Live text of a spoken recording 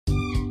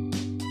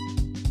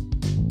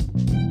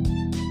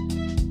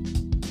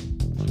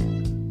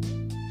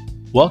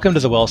Welcome to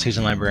the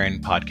Well-Seasoned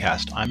Librarian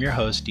podcast. I'm your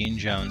host, Dean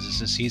Jones. This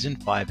is Season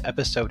 5,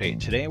 Episode 8.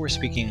 Today we're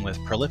speaking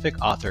with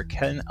prolific author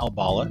Ken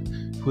Albala,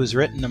 who has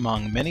written,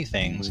 among many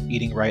things,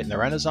 Eating Right in the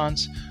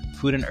Renaissance,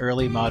 Food in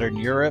Early Modern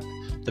Europe,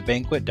 The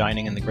Banquet,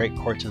 Dining in the Great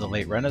Courts of the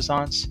Late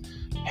Renaissance,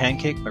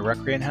 Pancake by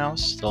Recreant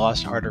House, The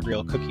Lost Art of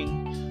Real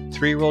Cooking,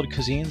 Three World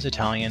Cuisines,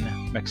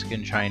 Italian,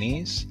 Mexican,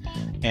 Chinese,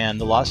 and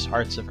The Lost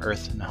Arts of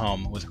Earth and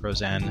Home with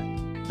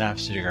Roseanne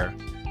Nafziger.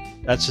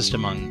 That's just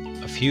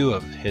among a few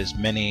of his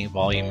many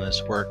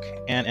voluminous work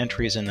and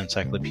entries in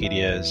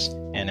encyclopedias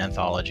and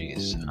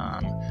anthologies.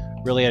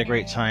 Really had a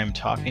great time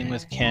talking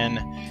with Ken,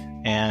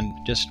 and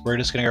we're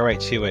just going to go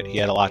right to it. He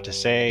had a lot to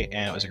say,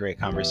 and it was a great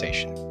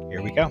conversation.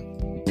 Here we go.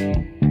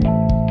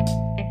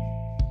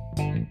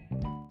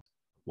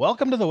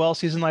 Welcome to the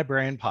Well-Seasoned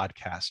Librarian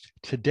podcast.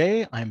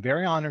 Today, I'm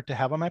very honored to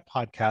have on my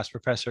podcast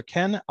Professor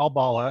Ken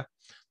Albala,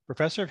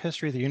 Professor of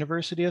History at the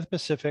University of the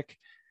Pacific,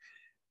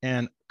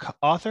 and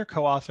co-author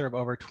of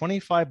over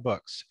 25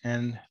 books,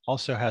 and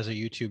also has a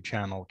YouTube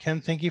channel.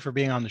 Ken, thank you for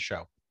being on the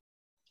show.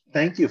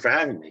 Thank you for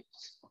having me.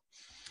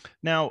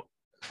 Now,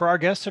 for our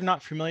guests who are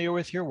not familiar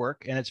with your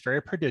work, and it's very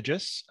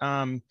prodigious,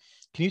 can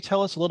you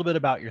tell us a little bit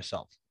about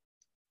yourself?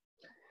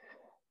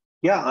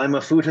 Yeah, I'm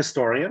a food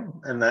historian,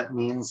 and that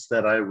means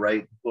that I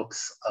write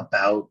books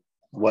about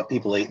what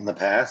people ate in the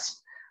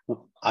past,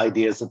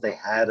 ideas that they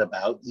had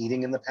about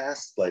eating in the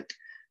past, like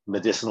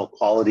medicinal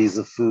qualities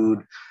of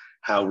food,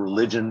 how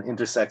religion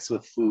intersects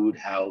with food,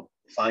 how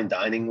fine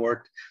dining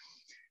worked.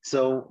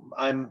 So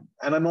I'm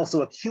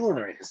also a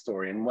culinary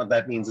historian. What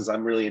that means is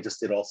I'm really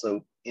interested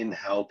also in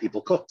how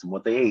people cooked and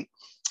what they ate.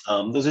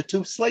 Those are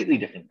two slightly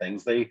different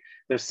things. They're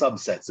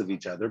subsets of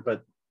each other,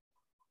 but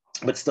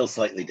still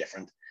slightly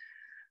different.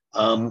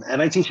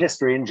 And I teach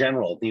history in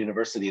general at the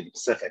University of the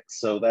Pacific.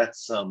 So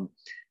that's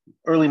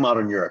early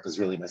modern Europe is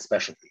really my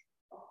specialty.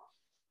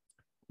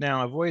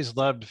 Now, I've always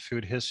loved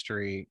food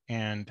history,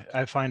 and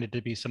I find it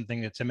to be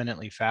something that's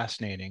eminently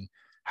fascinating.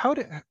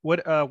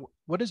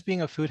 What does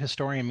being a food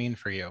historian mean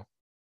for you?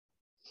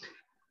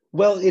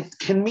 Well, it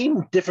can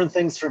mean different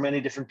things for many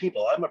different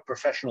people. I'm a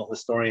professional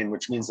historian,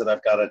 which means that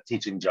I've got a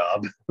teaching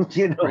job,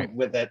 Right.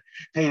 with that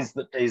pays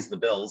the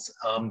bills.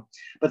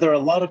 But there are a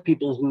lot of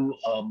people who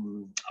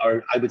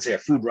are, I would say, are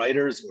food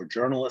writers or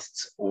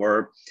journalists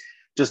or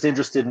just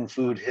interested in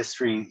food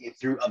history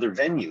through other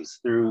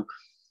venues, through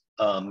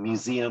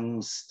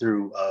museums,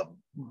 through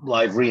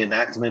live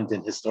reenactment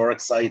in historic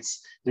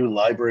sites, through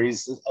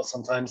libraries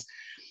sometimes.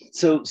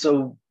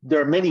 So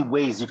there are many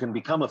ways you can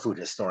become a food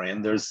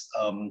historian. There's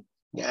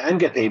and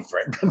get paid for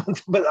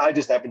it, but I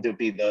just happen to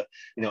be the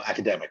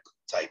academic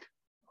type.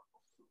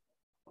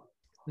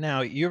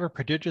 Now, you have a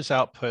prodigious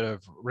output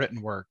of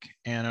written work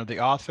and are the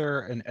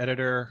author and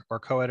editor or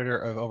co-editor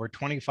of over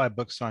 25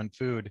 books on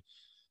food,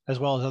 as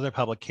well as other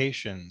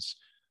publications.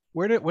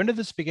 When did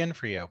this begin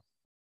for you?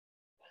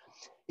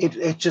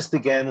 It just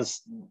began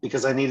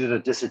because I needed a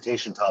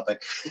dissertation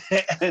topic,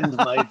 and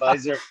my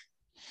advisor,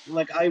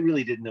 I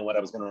really didn't know what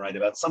I was going to write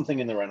about, something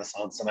in the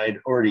Renaissance, and I'd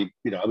already,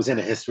 I was in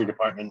a history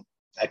department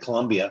at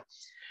Columbia,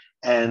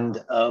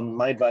 and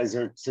my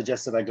advisor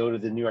suggested I go to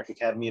the New York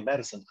Academy of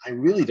Medicine. I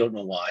really don't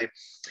know why,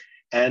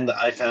 and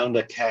I found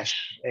a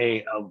cache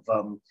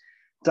of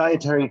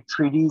dietary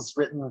treatises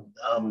written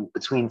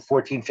between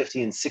 1450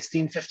 and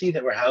 1650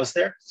 that were housed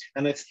there,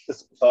 and I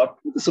just thought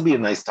this will be a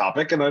nice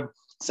topic, and I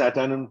sat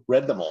down and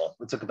read them all.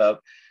 It took about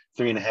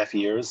 3.5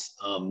 years.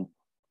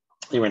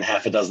 They were in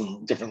half a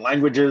dozen different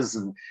languages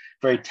and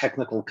very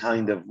technical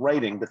kind of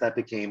writing, but that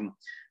became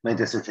my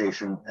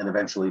dissertation and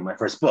eventually my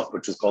first book,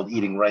 which was called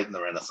Eating Right in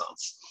the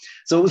Renaissance.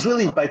 So it was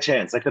really by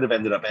chance. I could have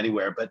ended up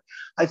anywhere, but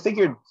I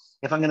figured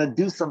if I'm going to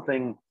do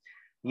something,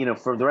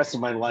 for the rest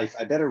of my life,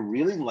 I better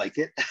really like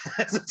it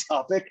as a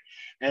topic.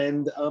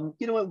 And,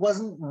 it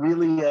wasn't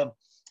really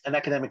an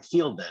academic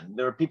field then.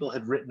 There were people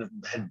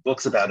had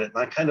books about it,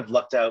 and I kind of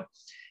lucked out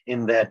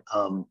in that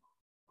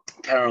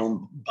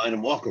Carolyn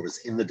Bynum Walker was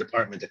in the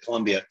department at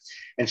Columbia,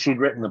 and she'd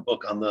written a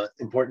book on the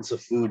importance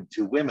of food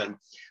to women.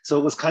 So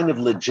it was kind of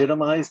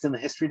legitimized in the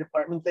history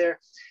department there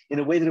in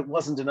a way that it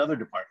wasn't in other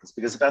departments,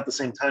 because about the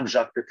same time,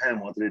 Jacques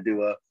Pepin wanted to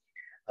do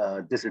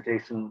a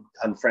dissertation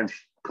on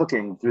French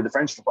cooking through the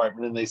French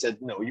department, and they said,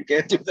 no, you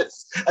can't do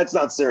this. That's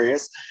not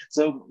serious.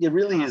 So it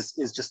really is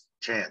just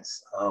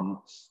chance.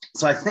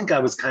 So I think I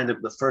was kind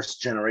of the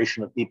first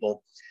generation of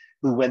people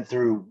who went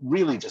through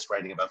really just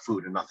writing about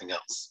food and nothing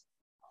else.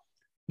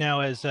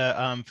 Now, as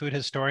a food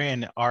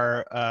historian,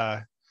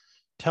 are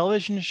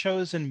television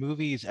shows and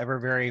movies ever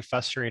very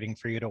frustrating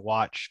for you to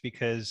watch?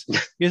 Because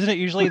isn't it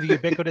usually the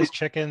ubiquitous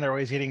chicken? They're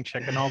always eating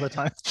chicken all the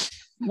time.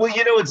 Well,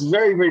 it's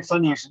very, very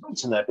funny you should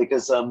mention that,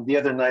 because the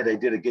other night I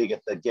did a gig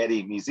at the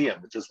Getty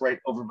Museum, which is right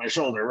over my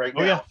shoulder right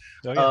now. Yeah.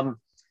 Oh, yeah.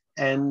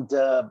 And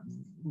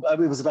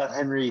it was about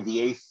Henry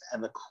VIII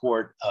and the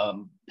court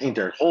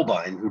painter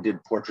Holbein, who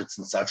did portraits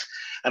and such.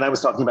 And I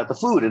was talking about the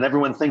food, and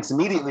everyone thinks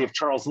immediately of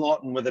Charles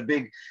Lawton with a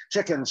big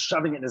chicken,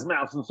 shoving it in his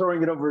mouth and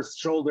throwing it over his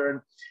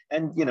shoulder,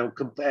 and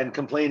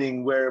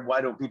complaining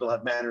why don't people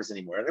have manners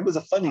anymore? And it was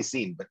a funny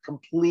scene, but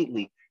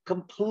completely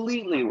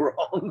completely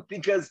wrong,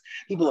 because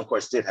people, of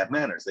course, did have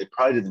manners. They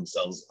prided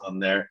themselves on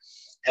their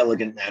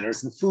elegant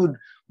manners, and food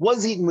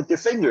was eaten with their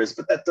fingers,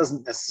 but that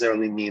doesn't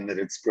necessarily mean that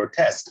it's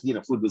grotesque. You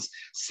know, food was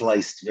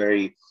sliced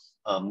very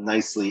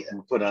nicely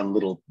and put on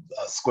little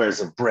squares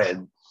of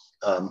bread,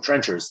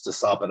 trenchers to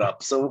sop it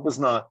up. So it was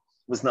not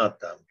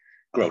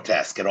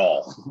grotesque at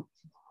all.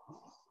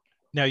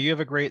 Now, you have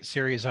a great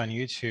series on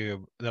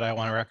YouTube that I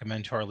want to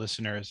recommend to our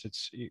listeners.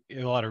 It's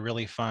a lot of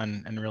really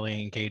fun and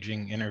really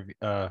engaging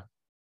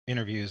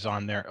interviews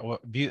on there. I'll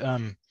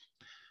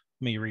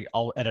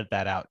edit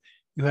that out.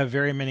 You have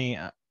very many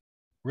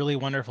really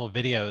wonderful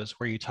videos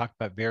where you talk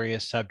about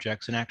various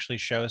subjects and actually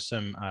show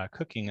some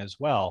cooking as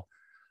well.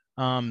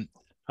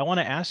 I want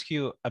to ask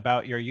you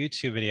about your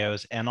YouTube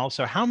videos, and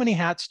also, how many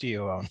hats do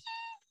you own?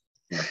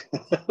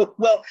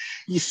 Well,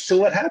 so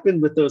what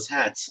happened with those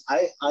hats?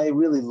 I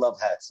really love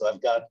hats, so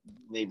I've got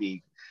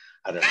maybe,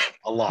 I don't know,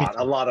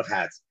 a lot of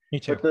hats. Me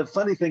too. But the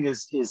funny thing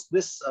is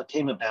this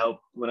came about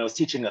when I was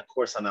teaching a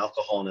course on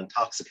alcohol and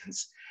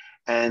intoxicants,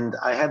 and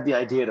I had the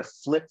idea to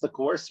flip the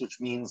course, which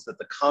means that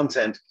the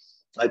content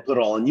I put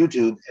all on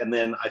YouTube, and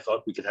then I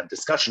thought we could have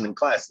discussion in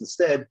class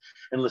instead,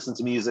 and listen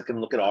to music and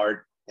look at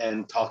art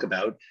and talk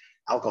about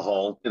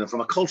alcohol, you know,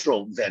 from a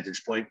cultural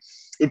vantage point.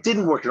 It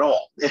didn't work at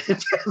all. In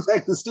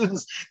fact, the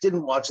students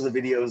didn't watch the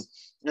videos,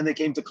 and they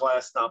came to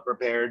class not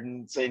prepared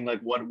and saying like,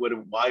 why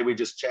are we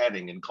just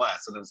chatting in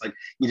class? And I was like,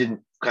 you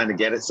didn't kind of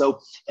get it. So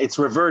it's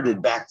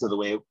reverted back to the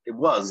way it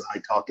was.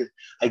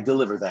 I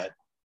deliver that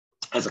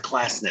as a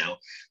class now,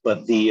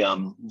 but the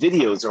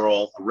videos are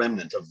all a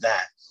remnant of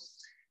that.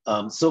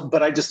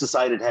 But I just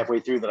decided halfway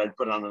through that I'd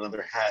put on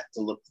another hat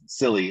to look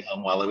silly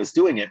while I was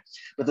doing it.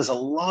 But there's a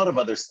lot of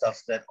other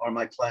stuff that are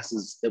my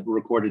classes that were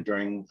recorded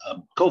during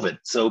COVID.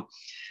 So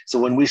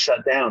when we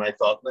shut down, I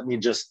thought, let me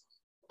just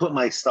put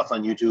my stuff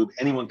on YouTube.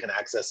 Anyone can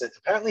access it.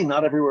 Apparently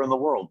not everywhere in the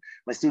world.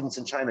 My students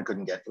in China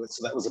couldn't get to it,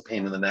 so that was a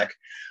pain in the neck.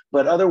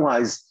 But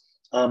otherwise,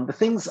 the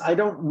things I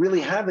don't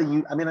really have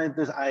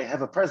I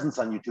have a presence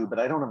on YouTube, but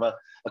I don't have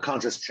a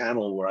conscious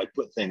channel where I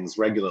put things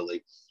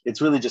regularly.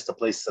 It's really just a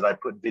place that I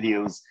put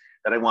videos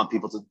that I want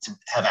people to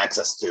have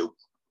access to.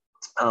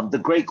 The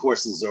great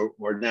courses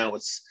are now,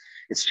 it's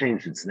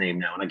changed its name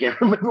now, and I can't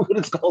remember what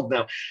it's called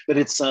now, but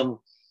it's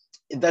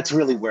that's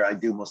really where I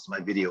do most of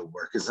my video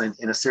work, is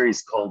in a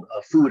series called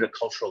Food, a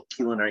Cultural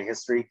Culinary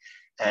History,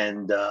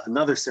 and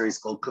another series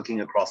called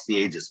Cooking Across the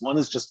Ages. One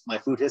is just my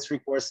food history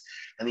course,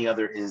 and the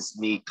other is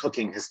me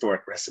cooking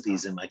historic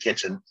recipes in my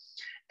kitchen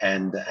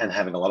and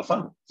having a lot of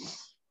fun.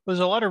 There's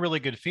a lot of really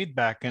good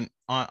feedback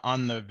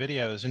on the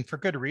videos, and for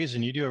good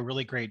reason. You do a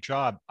really great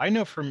job. I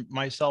know for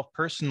myself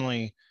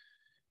personally,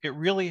 it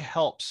really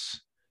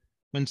helps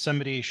when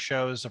somebody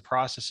shows a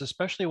process,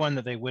 especially one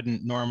that they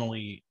wouldn't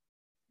normally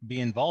be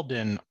involved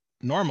in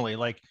normally.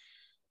 Like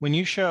when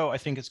you show, I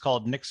think it's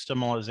called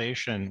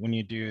nixtamalization, when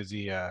you do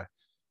the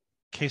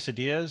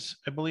quesadillas,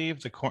 I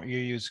believe, the corn, you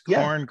use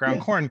corn,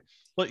 ground corn,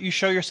 but you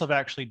show yourself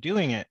actually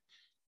doing it.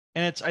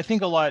 And I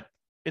think a lot,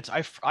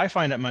 I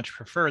find it much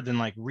preferred than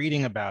like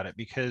reading about it,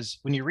 because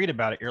when you read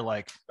about it, you're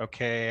like,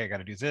 okay, I got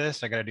to do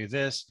this. I got to do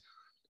this.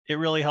 It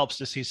really helps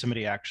to see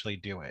somebody actually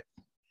do it.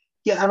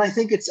 Yeah, and I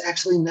think it's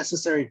actually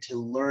necessary to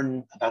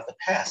learn about the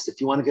past.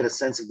 If you want to get a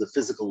sense of the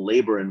physical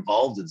labor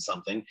involved in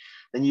something,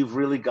 then you've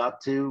really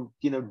got to,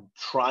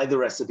 try the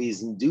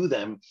recipes and do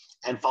them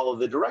and follow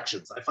the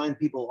directions. I find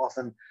people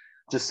often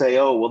just say,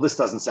 oh, well, this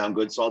doesn't sound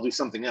good, so I'll do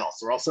something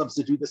else, or I'll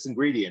substitute this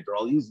ingredient, or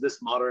I'll use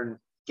this modern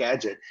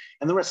gadget,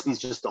 and the recipes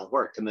just don't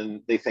work. And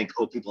then they think,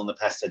 oh, people in the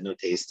past had no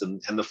taste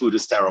and the food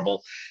is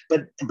terrible.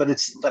 But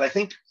I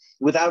think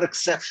without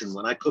exception,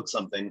 when I cook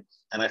something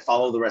and I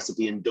follow the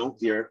recipe and don't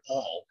veer at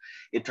all,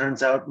 it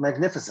turns out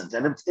magnificent.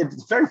 And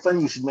it's very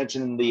funny you should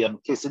mention the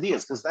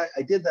quesadillas, because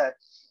I did that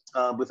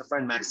with a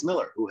friend, Max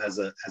Miller, who has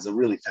a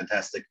really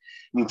fantastic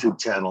YouTube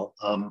channel.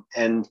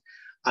 And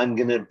I'm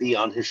going to be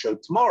on his show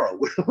tomorrow.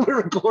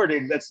 We're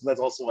recording. That's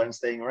also why I'm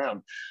staying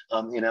around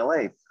in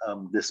LA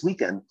this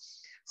weekend.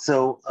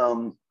 So,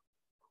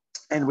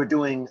 and we're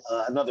doing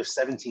another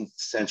 17th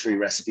century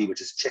recipe,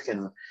 which is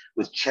chicken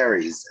with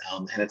cherries,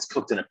 and it's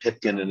cooked in a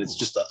pipkin, and it's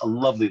just a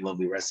lovely,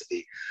 lovely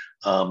recipe.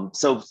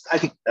 So I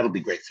think that'll be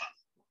great fun.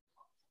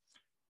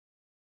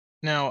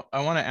 Now,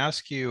 I want to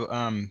ask you,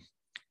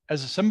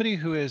 as somebody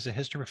who is a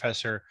history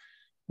professor,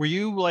 were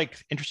you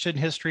like interested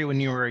in history when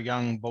you were a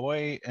young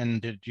boy,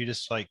 and did you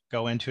just like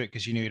go into it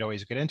because you knew you'd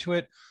always get into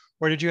it?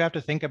 Or did you have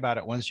to think about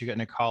it once you get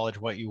into college,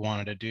 what you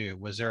wanted to do?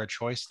 Was there a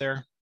choice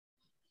there?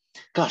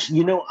 Gosh,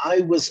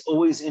 I was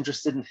always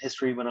interested in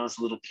history when I was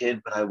a little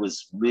kid, but I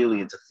was really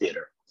into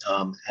theater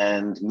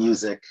and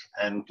music,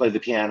 and played the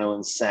piano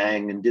and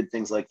sang and did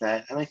things like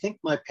that. And I think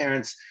my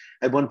parents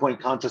at one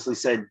point consciously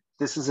said,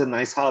 this is a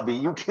nice hobby.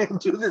 You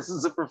can't do this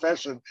as a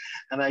profession.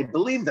 And I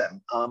believed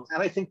them.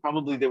 And I think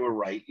probably they were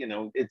right.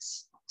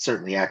 It's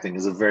certainly, acting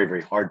is a very,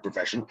 very hard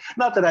profession.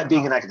 Not that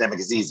being an academic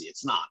is easy.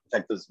 It's not. In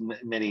fact, there's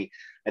many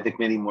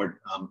more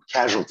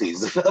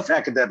casualties of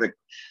academic,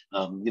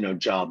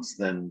 jobs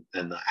than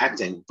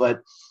acting.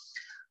 But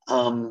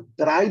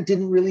But I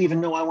didn't really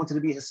even know I wanted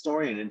to be a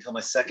historian until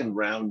my second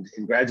round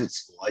in graduate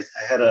school. I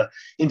had a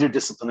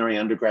interdisciplinary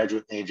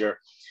undergraduate major,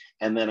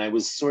 and then I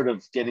was sort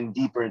of getting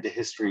deeper into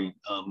history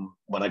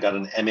when I got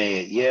an MA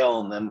at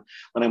Yale. And then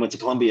when I went to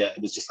Columbia,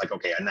 it was just like,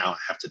 okay, I now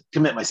have to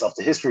commit myself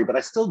to history. But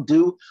I still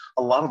do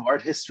a lot of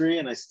art history,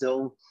 and I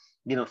still,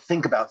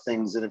 think about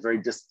things in a very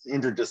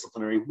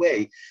interdisciplinary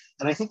way.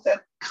 And I think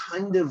that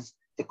kind of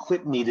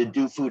equipped me to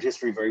do food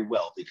history very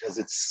well, because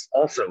it's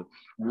also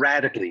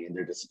radically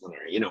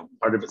interdisciplinary.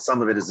 Part of it,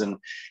 some of it is in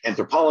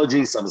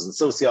anthropology, some is in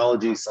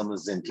sociology, some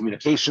is in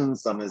communication,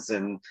 some is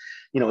in,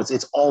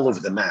 it's all over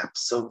the map.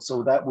 So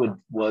that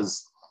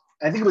was,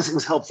 I think it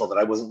was helpful that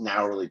I wasn't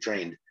narrowly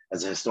trained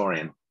as a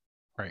historian.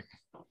 Right.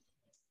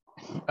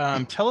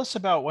 Tell us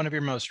about one of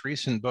your most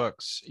recent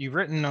books. You've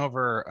written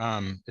over,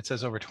 it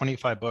says over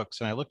 25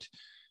 books, and I looked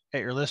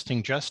at your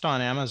listing just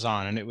on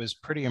Amazon, and it was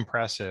pretty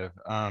impressive.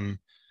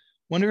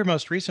 One of your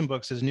most recent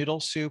books is Noodle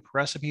Soup,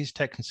 Recipes,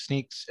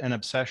 Techniques, and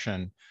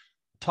Obsession.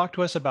 Talk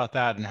to us about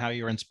that and how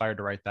you were inspired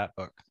to write that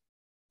book.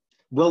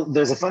 Well,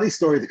 there's a funny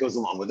story that goes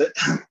along with it.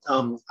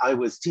 I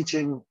was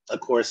teaching a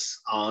course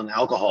on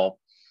alcohol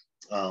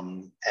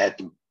at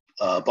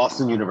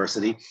Boston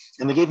University,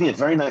 and they gave me a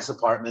very nice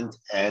apartment,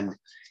 and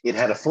it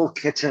had a full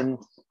kitchen,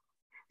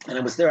 and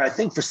I was there, I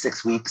think, for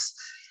 6 weeks,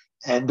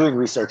 and doing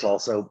research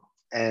also,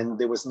 and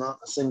there was not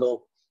a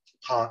single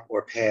pot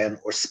or pan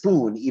or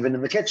spoon even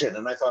in the kitchen.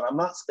 And I thought, I'm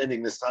not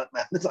spending this time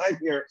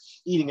here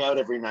eating out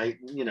every night.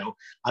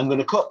 I'm going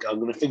to cook. I'm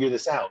going to figure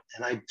this out.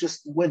 And I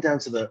just went down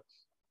to the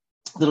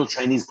little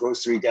Chinese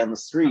grocery down the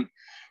street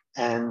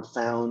and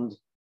found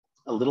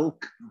a little,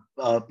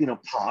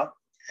 pot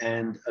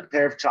and a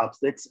pair of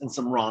chopsticks and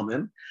some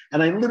ramen.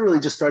 And I literally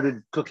just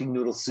started cooking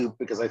noodle soup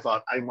because I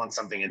thought I want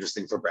something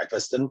interesting for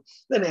breakfast, and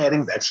then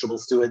adding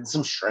vegetables to it, and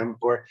some shrimp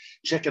or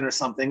chicken or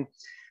something.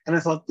 And I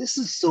thought, this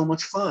is so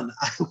much fun.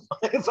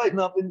 Why have I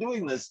not been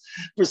doing this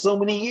for so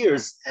many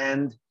years?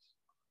 And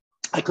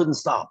I couldn't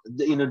stop,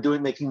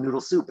 making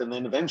noodle soup. And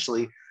then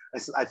eventually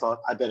I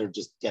thought I better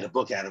just get a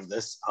book out of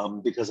this,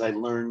 because I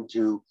learned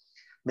to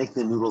make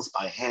the noodles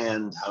by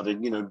hand, how to,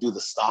 do the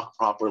stock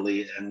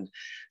properly. And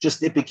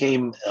just, it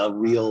became a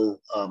real,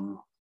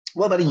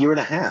 about a year and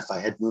a half, I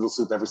had noodle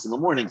soup every single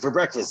morning for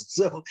breakfast.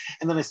 So,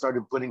 and then I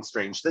started putting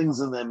strange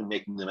things in them and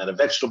making them out of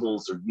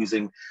vegetables, or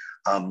using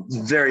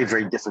very,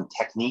 very different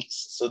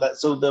techniques. So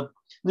the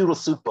noodle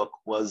soup book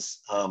was,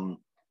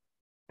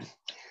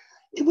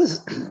 it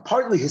was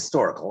partly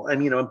historical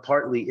and,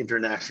 partly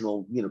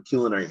international,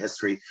 culinary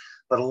history,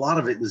 but a lot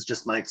of it was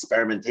just my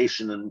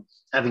experimentation and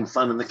having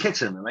fun in the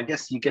kitchen. And I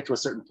guess you get to a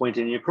certain point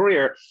in your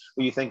career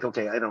where you think,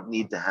 okay, I don't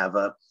need to have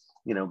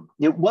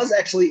it was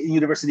actually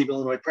University of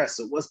Illinois Press,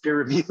 so it was peer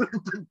reviewed,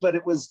 but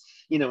it was,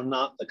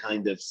 not the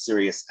kind of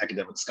serious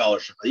academic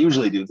scholarship I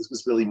usually do. This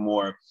was really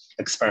more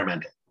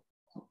experimental.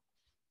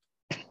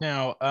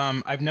 Now,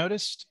 I've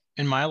noticed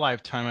in my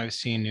lifetime, I've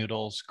seen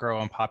noodles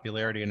grow in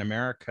popularity in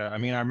America. I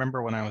mean, I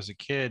remember when I was a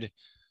kid,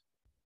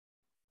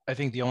 I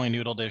think the only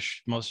noodle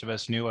dish most of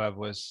us knew of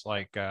was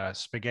like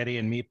spaghetti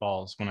and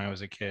meatballs when I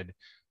was a kid.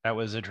 That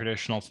was a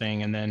traditional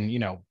thing. And then,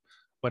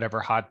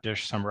 whatever hot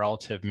dish some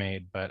relative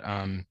made. But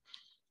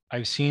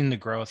I've seen the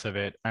growth of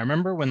it. I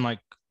remember when like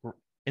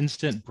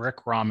instant brick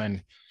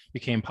ramen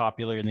became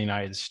popular in the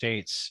United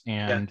States,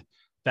 and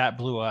that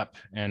blew up,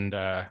 and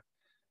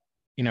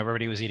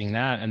everybody was eating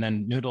that. And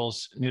then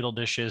noodle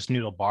dishes,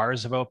 noodle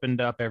bars have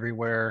opened up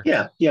everywhere.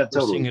 Yeah, We're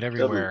totally. seeing it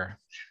everywhere. Totally.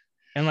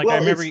 And like, well, I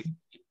remember,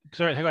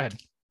 sorry, go ahead.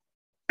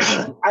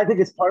 I think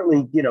it's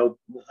partly,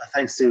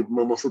 thanks to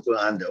Momofuku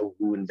Ando,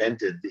 who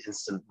invented the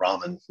instant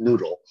ramen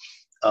noodle.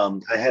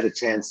 I had a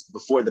chance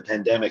before the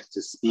pandemic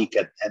to speak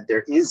at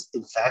there is,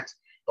 in fact,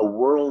 a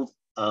world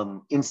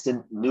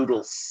instant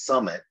noodle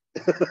summit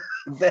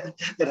that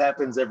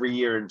happens every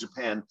year in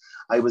Japan.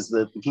 I was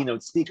the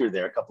keynote speaker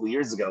there a couple of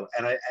years ago,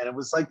 and it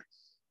was like,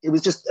 it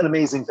was just an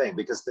amazing thing,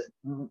 because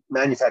the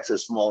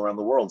manufacturers from all around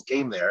the world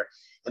came there,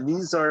 and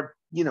these are,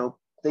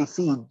 they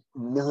feed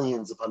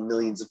millions upon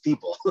millions of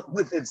people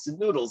with instant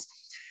noodles.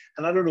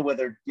 And I don't know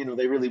whether,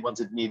 they really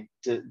wanted me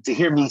to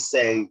hear me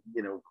say,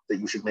 that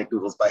you should make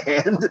noodles by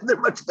hand. They're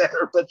much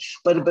better.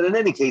 But in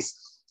any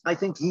case, I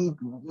think he,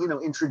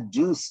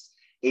 introduced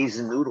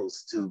Asian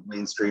noodles to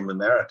mainstream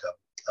America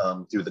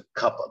through the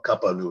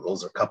cuppa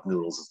noodles, or cup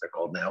noodles as they're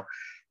called now.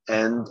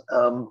 And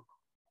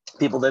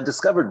people then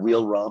discovered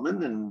real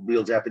ramen and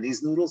real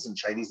Japanese noodles and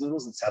Chinese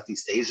noodles and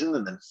Southeast Asian,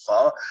 and then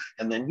pho.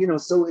 And then,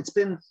 so it's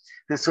been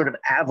this sort of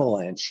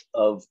avalanche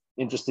of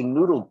interesting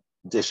noodle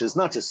dishes,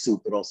 not just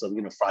soup, but also,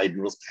 fried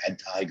noodles, pad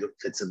thai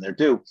fits in there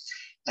too.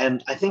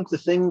 And I think the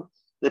thing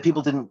that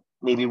people didn't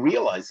maybe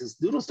realize is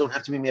noodles don't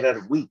have to be made out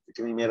of wheat. They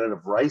can be made out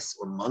of rice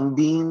or mung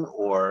bean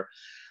or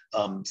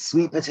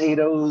sweet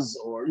potatoes,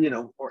 or,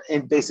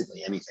 and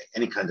basically anything,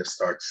 any kind of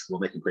starch will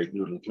make a great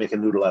noodle. You can make a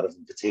noodle out of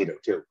a potato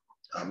too.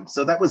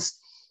 So that was,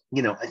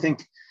 I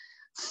think,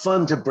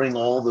 fun to bring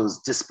all those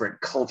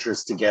disparate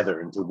cultures together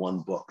into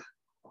one book.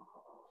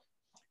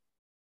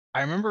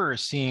 I remember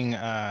seeing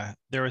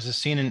there was a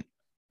scene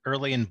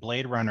early in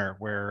Blade Runner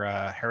where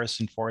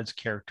Harrison Ford's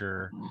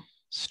character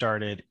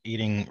started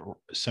eating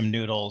some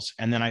noodles,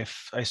 and then I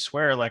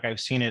swear, like I've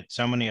seen it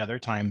so many other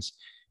times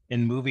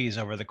in movies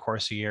over the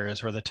course of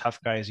years, where the tough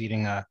guy is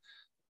eating a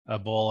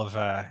bowl of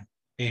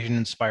Asian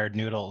inspired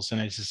noodles,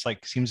 and it just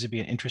like seems to be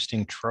an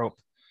interesting trope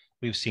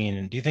we've seen.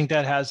 And do you think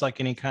that has like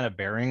any kind of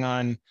bearing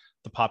on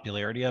the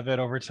popularity of it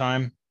over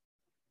time?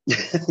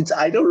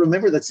 I don't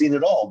remember that scene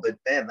at all, but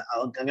man,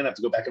 I'm gonna have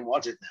to go back and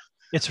watch it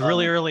It's now.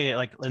 really early,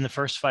 like in the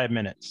first 5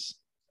 minutes.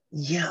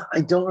 Yeah,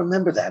 I don't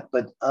remember that,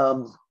 but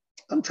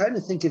I'm trying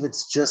to think if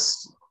it's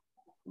just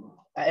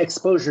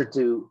exposure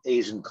to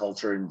Asian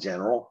culture in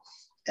general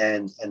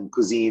and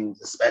cuisine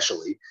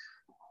especially.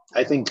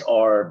 I think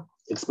our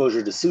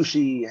exposure to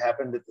sushi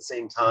happened at the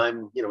same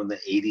time, in the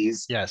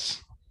 80s,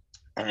 Yes.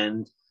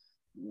 and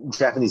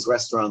Japanese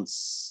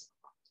restaurants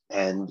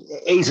and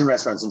Asian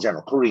restaurants in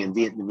general, Korean,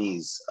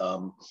 Vietnamese,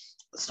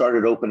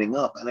 started opening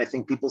up. And I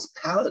think people's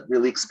palate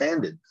really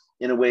expanded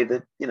in a way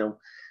that,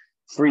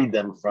 freed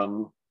them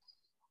from,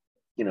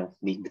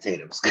 meat and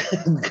potatoes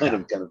kind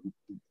of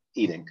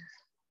eating.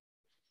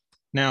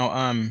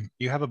 Now,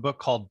 you have a book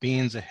called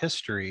Beans: A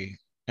History,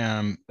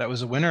 that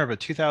was a winner of a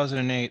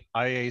 2008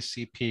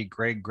 IACP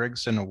Greg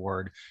Grigson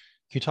Award.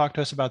 Can you talk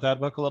to us about that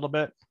book a little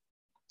bit?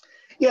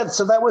 Yeah,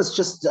 so that was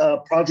just a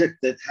project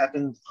that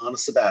happened on a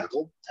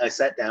sabbatical. I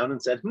sat down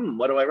and said,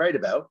 what do I write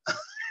about?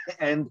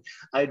 And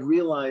I'd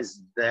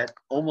realized that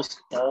almost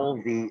all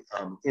the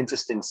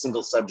interesting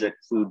single subject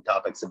food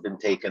topics have been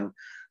taken.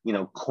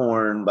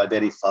 Corn by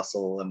Betty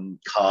Fussell and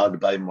cod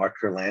by Mark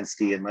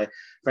Kurlansky, and my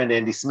friend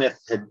Andy Smith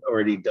had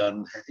already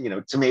done,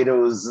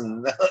 tomatoes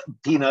and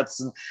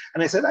peanuts.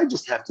 And I said, I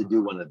just have to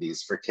do one of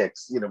these for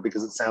kicks,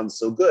 because it sounds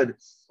so good.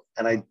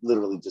 And I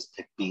literally just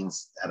picked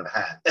beans out of a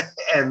hat.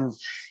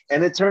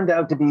 and it turned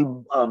out to be,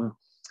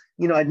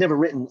 I'd never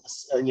written,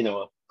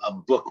 a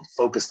book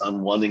focused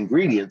on one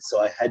ingredient.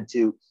 So I had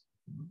to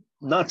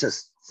not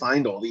just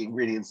find all the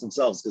ingredients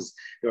themselves,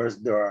 because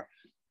there are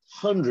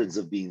hundreds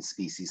of bean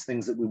species,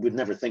 things that we would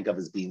never think of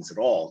as beans at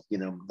all,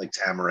 like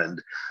tamarind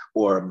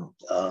or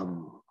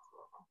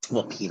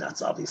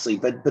peanuts, obviously,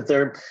 but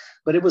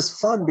it was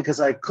fun because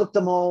I cooked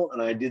them all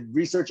and I did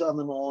research on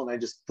them all, and I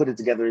just put it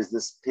together as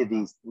this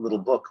pithy little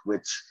book,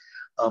 which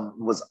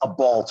was a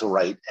ball to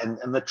write. And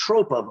the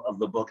trope of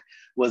the book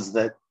was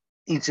that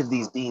each of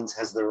these beans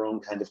has their own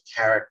kind of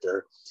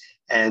character,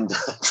 and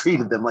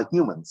treated them like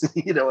humans,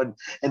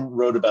 and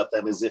wrote about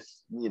them as if,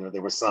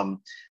 there were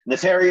some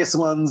nefarious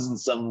ones and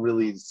some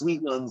really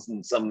sweet ones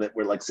and some that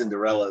were like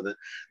Cinderella that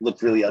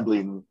looked really ugly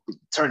and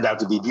turned out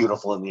to be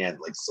beautiful in the end,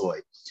 like soy.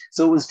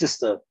 So it was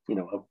just an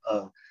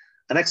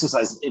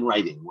exercise in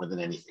writing more than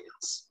anything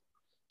else.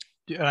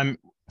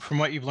 From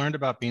what you've learned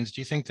about beans,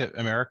 do you think that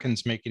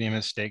Americans make any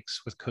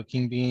mistakes with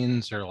cooking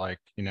beans, or like,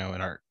 in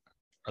our,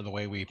 or the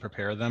way we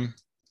prepare them?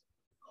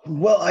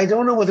 Well, I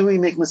don't know whether we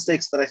make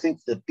mistakes, but I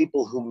think the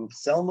people who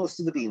sell most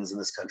of the beans in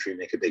this country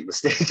make a big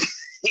mistake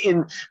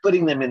in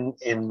putting them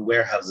in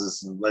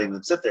warehouses and letting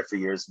them sit there for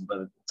years.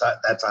 But at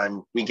that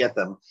time we get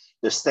them,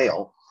 they're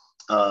stale,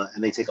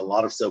 and they take a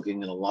lot of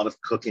soaking and a lot of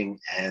cooking,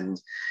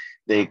 and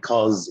they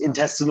cause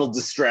intestinal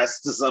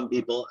distress to some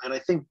people. And I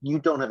think you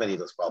don't have any of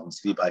those problems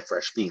if you buy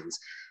fresh beans.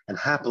 And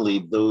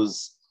happily,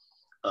 those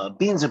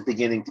beans are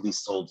beginning to be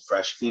sold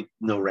fresh. If you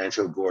know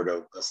Rancho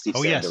Gordo, Steve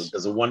Sando yes.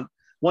 does a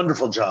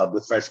wonderful job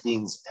with fresh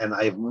beans, and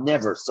I have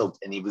never soaked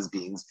any of his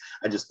beans.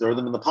 I just throw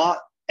them in the pot,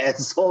 add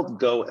salt,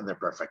 go, and they're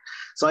perfect.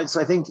 So I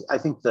think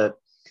that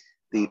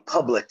the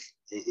public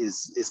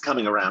is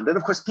coming around, and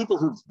of course, people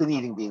who've been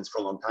eating beans for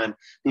a long time,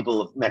 people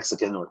of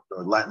Mexican or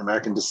Latin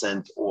American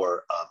descent,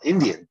 or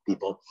Indian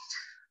people,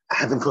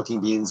 have been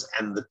cooking beans,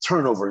 and the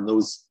turnover in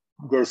those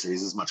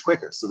groceries is much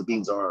quicker. So the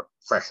beans are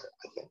fresher,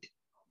 I think.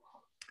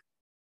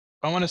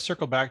 I want to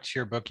circle back to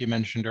your book you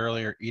mentioned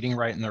earlier, Eating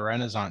Right in the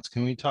Renaissance.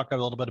 Can we talk a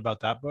little bit about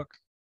that book?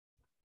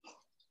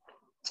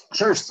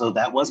 Sure. So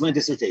that was my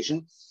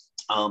dissertation.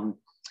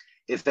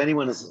 If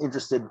anyone is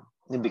interested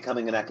in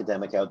becoming an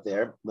academic out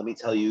there, let me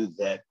tell you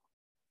that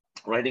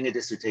writing a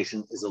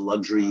dissertation is a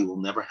luxury you will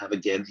never have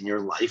again in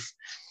your life.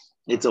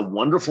 It's a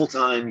wonderful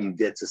time. You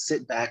get to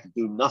sit back and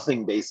do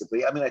nothing,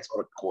 basically. I mean, I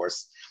taught a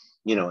course,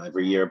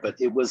 every year, but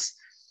it was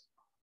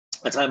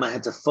a time I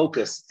had to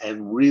focus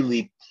and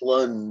really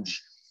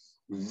plunge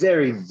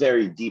very,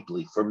 very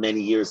deeply for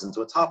many years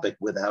into a topic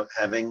without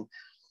having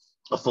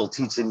a full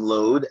teaching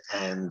load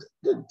and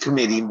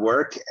committee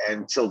work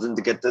and children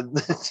to get to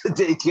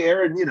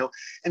daycare,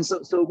 and so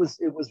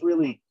it was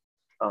really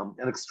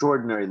an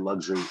extraordinary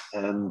luxury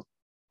and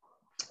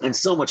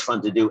so much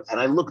fun to do. And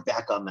I look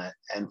back on that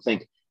and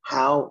think,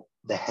 how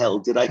the hell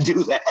did I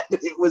do that?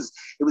 It was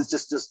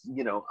just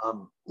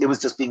it was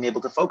just being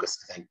able to focus,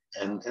 I think,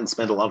 and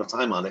spend a lot of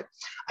time on it.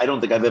 I don't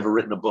think I've ever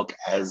written a book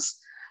as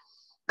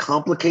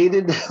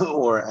complicated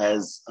or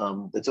as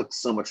that took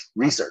so much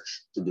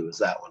research to do as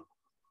that one.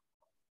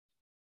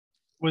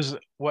 Was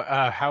what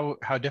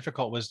how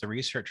difficult was the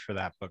research for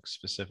that book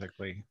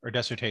specifically, or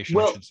dissertation,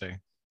 I should say?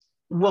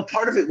 Well,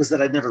 part of it was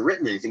that I'd never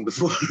written anything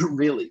before,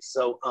 really.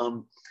 So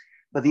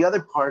But the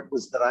other part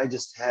was that I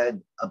just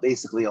had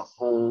basically a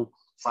whole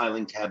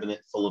filing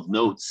cabinet full of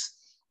notes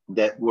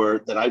that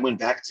I went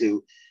back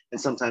to. And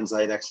sometimes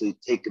I had actually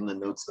taken the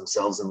notes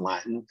themselves in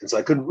Latin. And so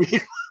I couldn't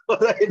read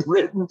what I had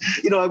written.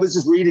 I was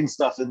just reading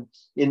stuff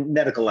in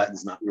medical Latin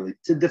is not really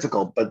too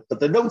difficult, but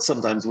the notes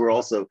sometimes were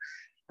also,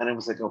 and I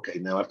was like, okay,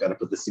 now I've got to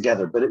put this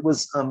together. But it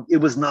was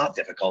not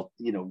difficult,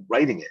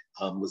 writing it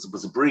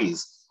was a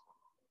breeze.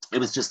 It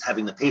was just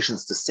having the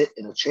patience to sit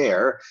in a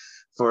chair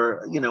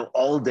for,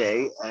 all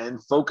day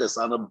and focus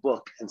on a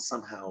book. And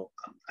somehow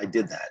I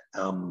did that.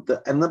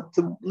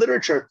 The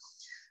literature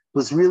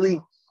was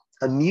really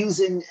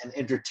amusing and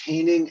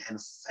entertaining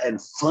and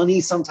funny,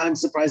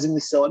 sometimes surprisingly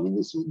so. I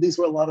mean, these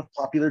were a lot of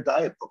popular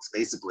diet books,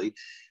 basically.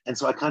 And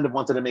so I kind of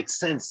wanted to make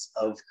sense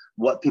of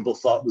what people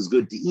thought was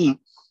good to eat.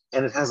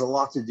 And it has a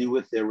lot to do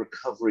with their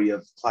recovery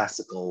of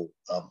classical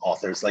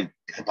authors like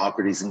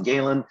Hippocrates and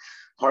Galen,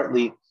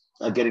 partly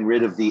getting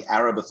rid of the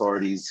Arab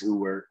authorities who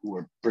were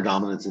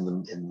predominant in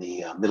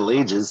the Middle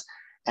Ages,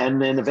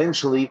 and then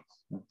eventually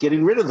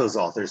getting rid of those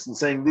authors and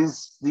saying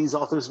these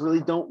authors really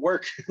don't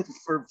work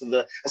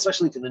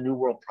especially for the New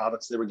World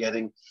products they were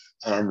getting.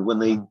 And when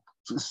they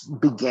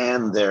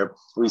began their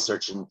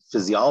research in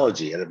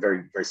physiology at a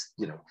very, very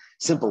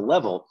simple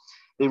level,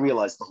 they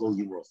realized the whole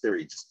New World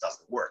theory just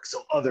doesn't work.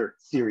 So other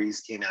theories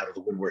came out of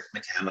the woodwork,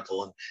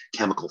 mechanical and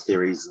chemical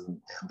theories, and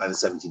by the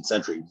 17th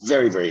century,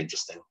 very, very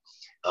interesting.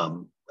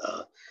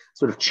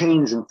 Sort of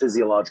change in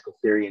physiological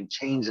theory and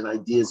change in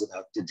ideas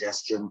about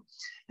digestion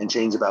and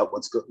change about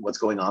what's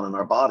going on in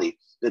our body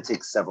that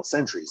takes several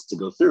centuries to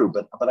go through.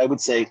 But I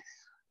would say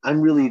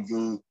I'm really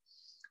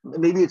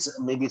maybe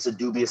it's a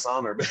dubious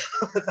honor, but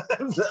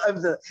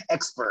I'm the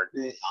expert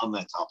on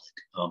that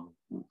topic.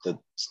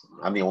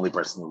 I'm the only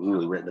person who's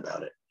really written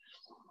about it.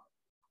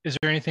 Is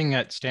there anything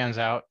that stands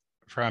out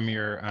from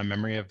your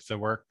memory of the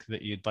work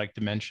that you'd like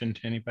to mention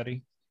to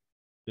anybody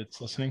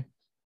that's listening?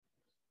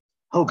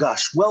 Oh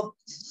gosh, well,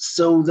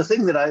 so the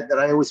thing that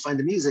I always find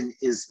amusing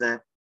is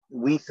that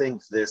we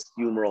think this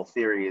humoral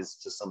theory is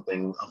just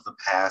something of the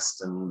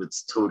past and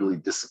it's totally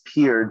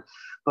disappeared.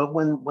 But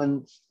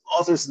when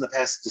authors in the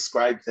past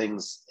describe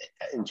things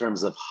in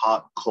terms of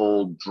hot,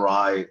 cold,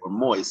 dry, or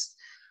moist,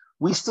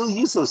 we still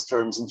use those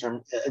terms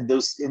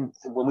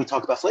when we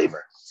talk about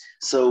flavor.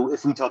 So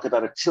if we talk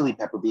about a chili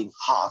pepper being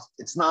hot,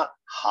 it's not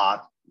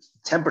hot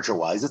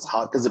temperature-wise, it's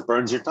hot because it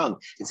burns your tongue.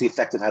 It's the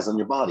effect it has on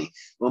your body.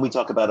 When we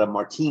talk about a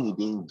martini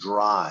being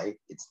dry,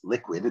 it's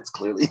liquid. It's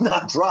clearly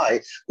not dry,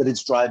 but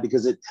it's dry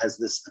because it has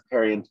this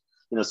apparent,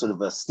 sort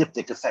of a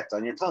styptic effect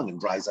on your tongue and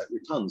dries out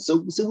your tongue.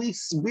 So we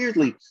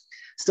weirdly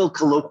still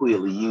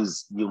colloquially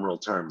use numeral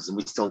terms, and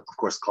we still, of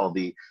course, call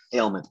the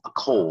ailment a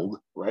cold,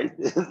 right?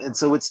 And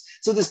so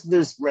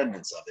there's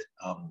remnants of it,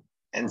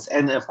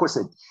 and of course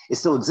it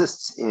still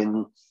exists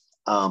in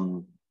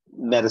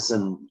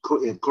medicine.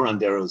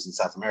 Curanderos in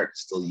South America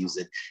still use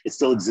it. It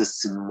still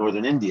exists in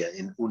northern India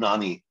in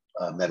Unani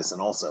medicine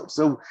also.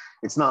 So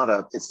it's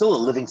still a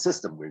living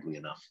system, weirdly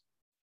enough.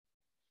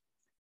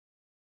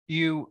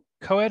 You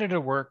co-edited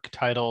a work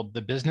titled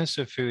The Business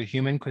of Food,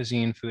 Human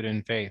Cuisine, Food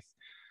and Faith.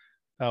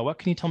 What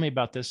can you tell me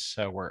about this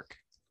work?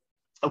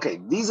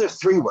 Okay, these are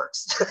 3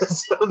 works.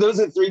 So those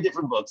are 3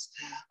 different books.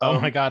 Oh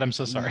my God, I'm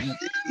so sorry.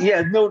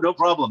 Yeah, no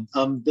problem.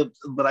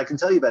 But I can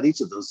tell you about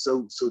each of those.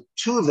 So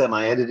 2 of them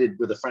I edited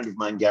with a friend of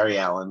mine, Gary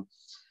Allen,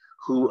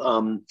 who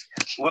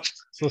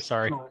so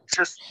sorry.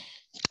 Just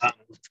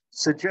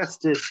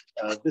suggested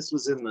this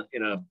was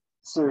in a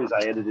series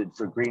I edited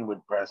for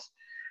Greenwood Press,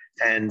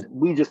 and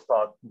we just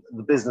thought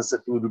the business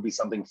of food would be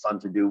something fun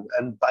to do.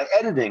 And by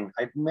editing,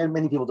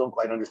 many people don't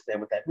quite understand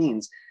what that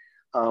means.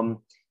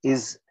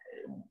 Is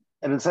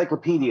an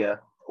encyclopedia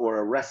or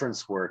a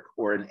reference work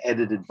or an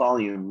edited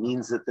volume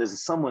means that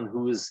there's someone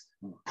who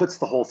puts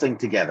the whole thing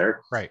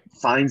together, right?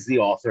 Finds the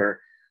author,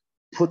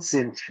 puts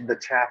in the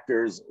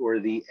chapters or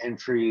the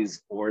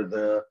entries or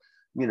the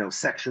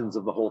sections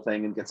of the whole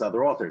thing and gets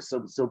other authors.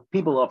 So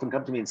people often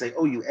come to me and say,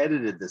 "Oh, you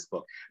edited this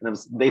book," and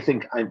they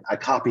think I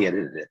copy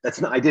edited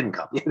it. I didn't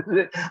copy edit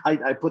it.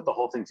 I put the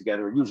whole thing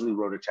together. Usually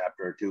wrote a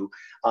chapter or 2,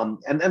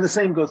 and the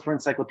same goes for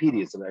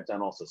encyclopedias that I've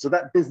done also. So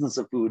that business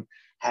of food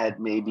had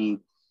maybe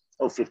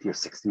 50 or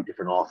 60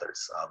 different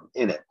authors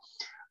in it.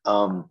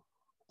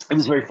 It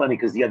was very funny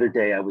because the other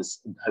day I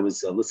was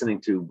listening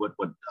to what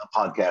a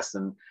podcast,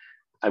 and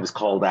I was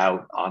called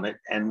out on it,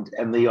 and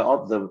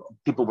the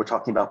people were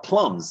talking about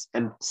plums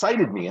and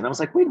cited me, and I was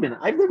like, wait a minute,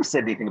 I've never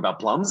said anything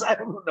about plums. I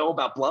don't know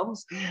about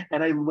plums.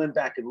 And I went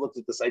back and looked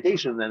at the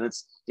citation, and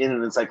it's in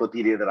an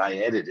encyclopedia that I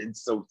edited.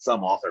 So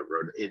some author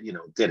wrote it,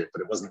 did it,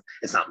 but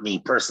it's not me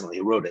personally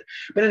who wrote it.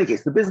 But in any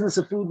case, the business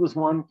of food was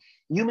one.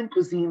 Human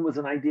cuisine was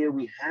an idea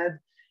we had.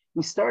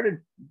 We started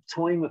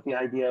toying with the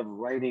idea of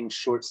writing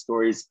short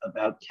stories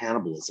about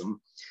cannibalism,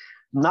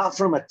 not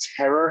from a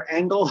terror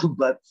angle,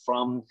 but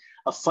from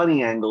a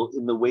funny angle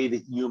in the way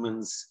that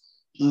humans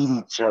eat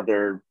each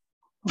other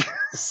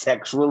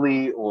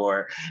sexually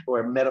or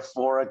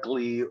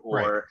metaphorically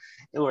Right.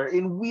 or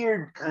in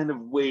weird kind of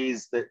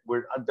ways that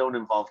don't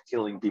involve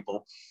killing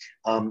people,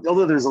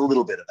 although there's a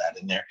little bit of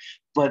that in there.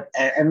 But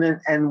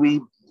and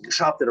we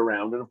shopped it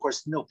around, and of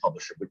course no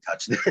publisher would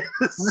touch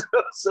this.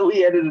 So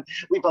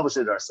we published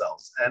it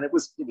ourselves, and it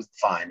was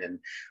fine. And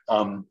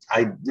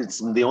it's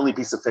the only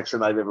piece of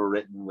fiction I've ever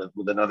written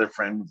with another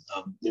friend.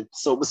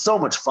 So it was so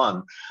much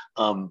fun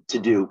to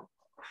do.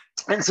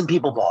 And some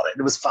people bought it.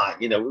 It was fine.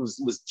 It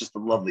was just a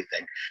lovely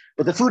thing.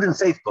 But the Food and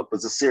Faith book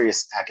was a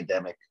serious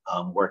academic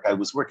work. I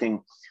was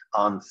working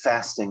on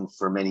fasting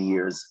for many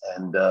years,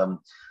 and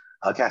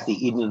Kathy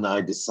Eden and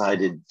I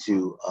decided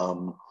to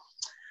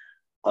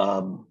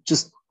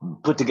just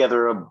put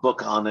together a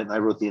book on it. And I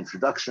wrote the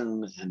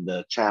introduction and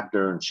the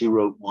chapter, and she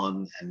wrote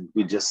one, and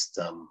we just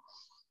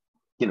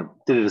did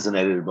it as an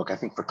edited book, I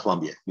think, for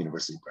Columbia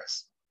University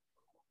Press.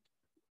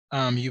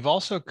 You've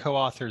also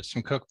co-authored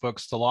some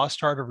cookbooks, The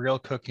Lost Art of Real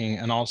Cooking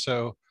and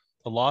also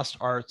The Lost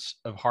Arts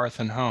of Hearth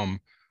and Home.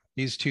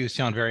 These two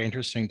sound very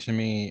interesting to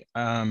me.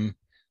 And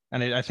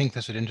I think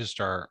this would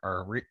interest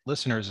our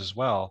listeners as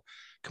well.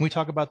 Can we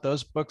talk about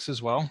those books as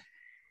well?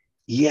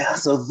 Yeah,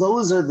 so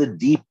those are the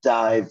deep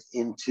dive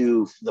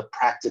into the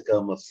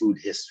practicum of food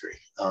history.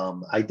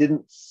 I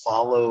didn't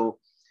follow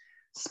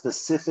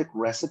specific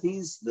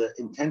recipes. The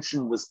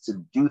intention was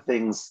to do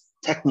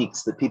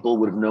techniques that people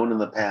would have known in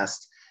the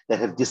past that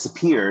have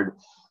disappeared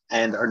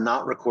and are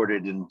not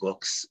recorded in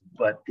books,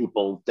 but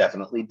people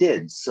definitely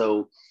did.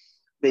 So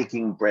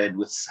baking bread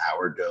with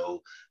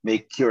sourdough,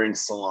 curing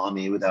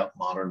salami without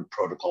modern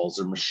protocols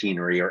or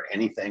machinery or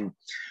anything,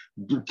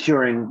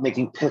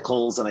 making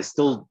pickles, and I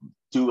still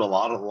do a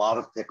lot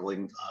of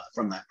pickling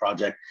from that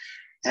project,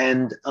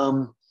 and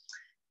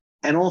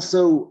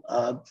also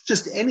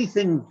just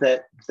anything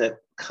that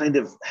kind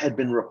of had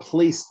been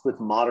replaced with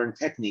modern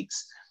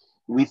techniques.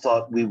 We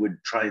thought we would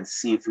try and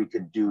see if we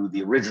could do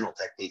the original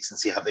techniques and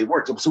see how they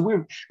worked. So we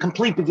were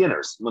complete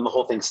beginners when the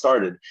whole thing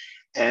started,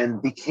 and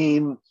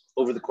became,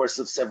 over the course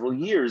of several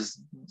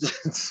years,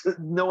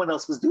 no one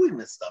else was doing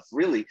this stuff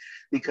really,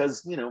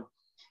 because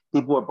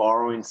people were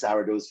borrowing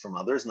sourdoughs from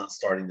others, not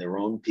starting their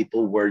own.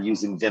 People were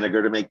using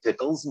vinegar to make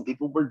pickles, and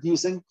people were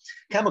using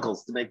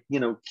chemicals to make,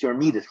 cure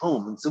meat at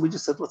home. And so we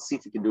just said, let's see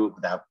if we can do it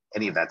without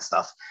any of that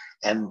stuff.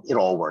 And it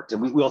all worked.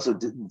 And we also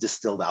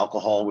distilled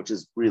alcohol, which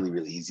is really,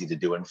 really easy to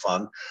do and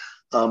fun.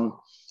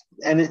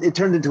 And it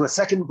turned into a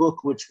second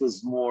book, which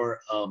was more,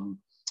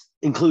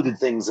 included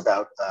things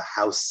about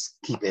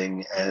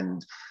housekeeping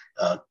and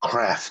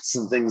crafts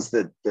and things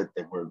that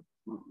were,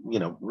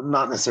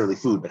 not necessarily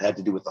food, but had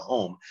to do with the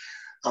home.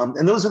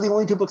 And those are the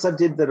only two books I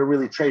did that are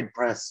really trade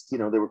pressed. They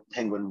were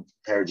Penguin,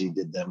 Perigee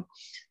did them,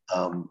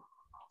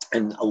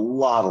 and a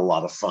lot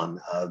of fun.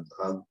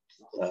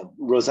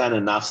 Rosanna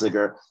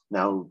Nafziger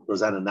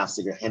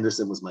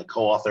Henderson was my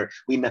co-author.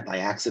 We met by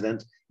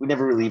accident. We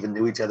never really even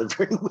knew each other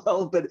very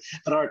well, but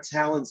our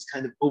talents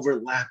kind of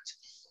overlapped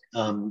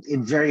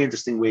in very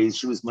interesting ways.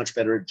 She was much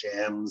better at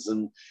jams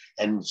and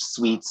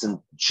sweets and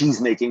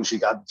cheese making. She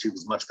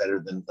was much better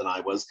than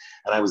I was,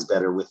 and I was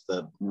better with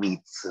the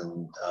meats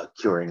and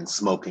curing and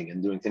smoking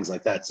and doing things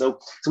like that. So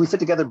we fit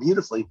together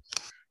beautifully.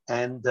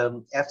 And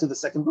after the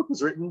second book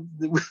was written,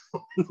 it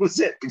was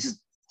it.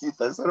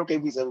 That's not okay.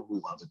 We said what we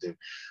wanted to do,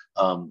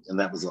 and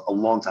that was a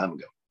long time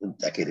ago, a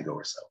decade ago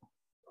or so.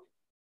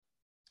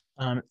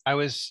 When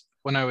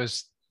I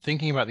was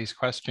thinking about these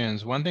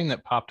questions, one thing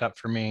that popped up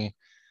for me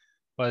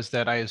was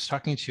that I was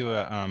talking to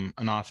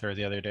an author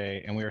the other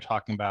day, and we were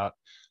talking about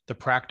the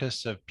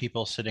practice of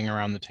people sitting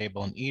around the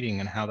table and eating,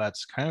 and how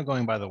that's kind of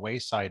going by the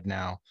wayside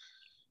now,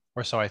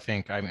 or so I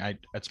think. I mean,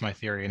 that's my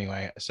theory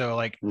anyway. So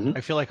I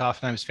feel like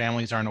oftentimes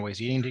families aren't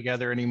always eating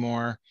together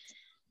anymore.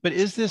 But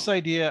is this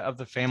idea of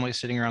the family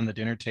sitting around the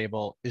dinner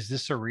table, is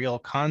this a real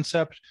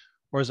concept,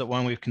 or is it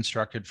one we've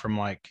constructed from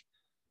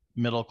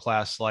middle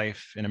class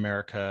life in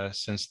America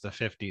since the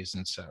 50s?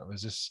 And so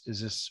is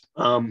this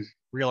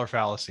real or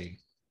fallacy?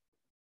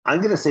 I'm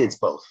going to say it's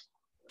both.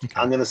 Okay.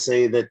 I'm going to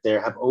say that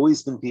there have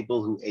always been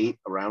people who ate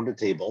around a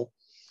table.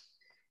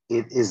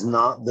 It is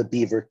not the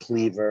beaver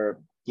cleaver,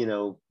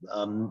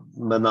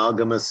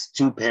 monogamous,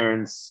 2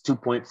 parents,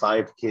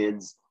 2.5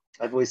 kids.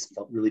 I've always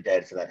felt really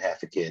bad for that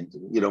half a kid,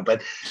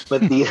 but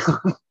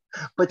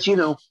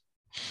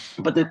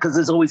because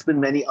there's always been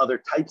many other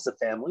types of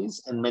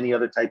families and many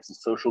other types of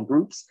social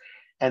groups,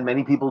 and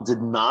many people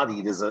did not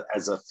eat as a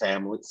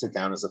family, sit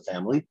down as a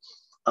family.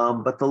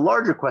 But the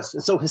larger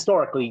question, so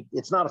historically,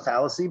 it's not a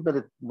fallacy, but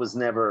it was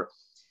never,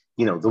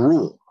 the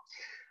rule.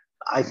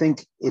 I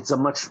think it's a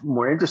much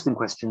more interesting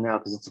question now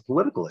because it's a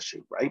political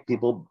issue, right?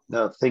 People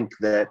think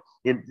that,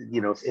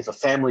 if a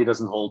family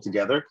doesn't hold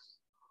together,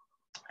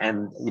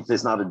 and if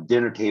there's not a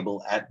dinner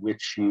table at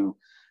which you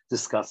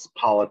discuss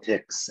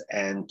politics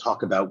and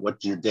talk about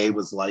what your day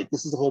was like.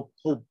 This is a whole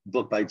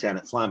book by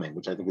Janet Flaming,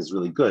 which I think is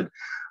really good.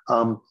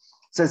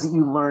 Says that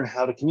you learn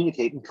how to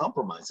communicate and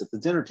compromise at the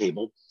dinner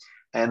table,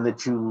 and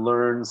that you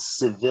learn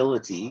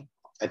civility.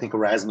 I think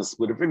Erasmus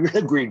would have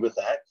agreed with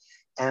that.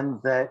 And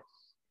that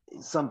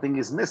something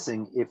is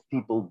missing if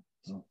people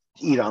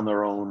eat on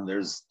their own.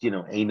 There's,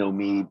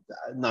 me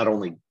not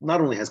only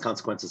has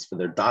consequences for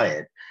their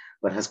diet,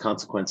 but has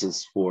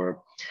consequences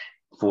for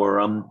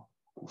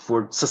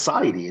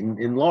society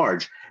in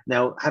large.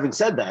 Now, having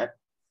said that,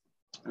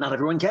 not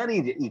everyone can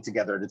eat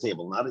together at a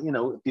table. Not,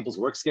 people's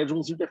work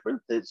schedules are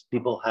different.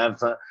 People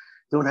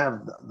don't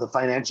have the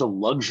financial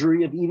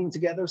luxury of eating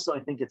together. So I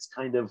think it's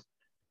kind of,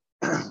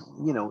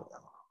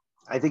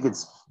 I think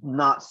it's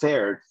not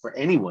fair for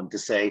anyone to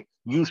say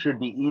you should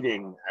be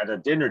eating at a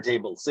dinner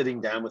table, sitting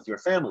down with your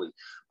family.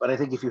 But I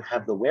think if you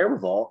have the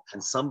wherewithal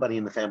and somebody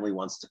in the family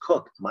wants to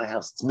cook, my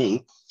house, it's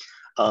me.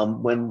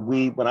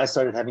 When I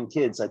started having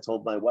kids, I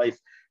told my wife,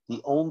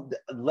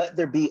 let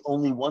there be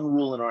only one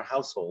rule in our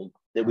household,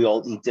 that we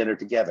all eat dinner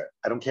together.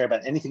 I don't care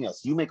about anything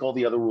else. You make all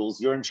the other rules,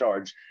 you're in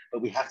charge,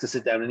 but we have to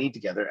sit down and eat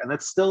together. And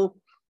that's still,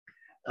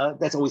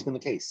 that's always been the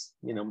case,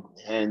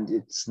 and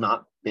it's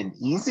not been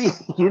easy,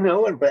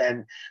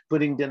 and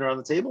putting dinner on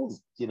the table,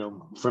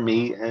 for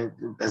me,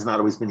 has not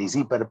always been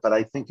easy, but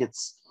I think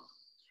it's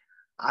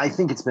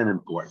been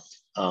important.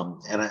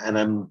 And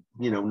I'm,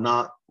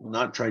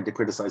 not trying to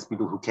criticize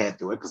people who can't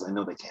do it, because I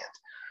know they can't.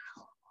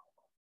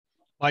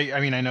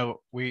 I mean, I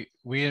know we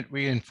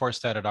enforce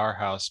that at our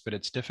house, but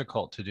it's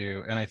difficult to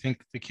do. And I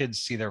think the kids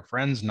see their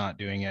friends not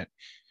doing it,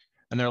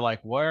 and they're like,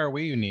 why are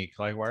we unique?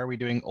 Like, why are we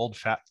doing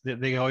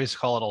they always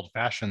call it old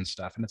fashioned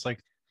stuff. And it's like,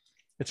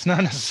 it's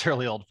not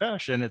necessarily old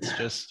fashioned. It's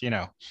just,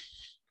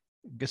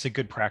 it's a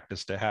good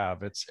practice to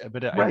have.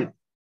 Right.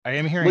 I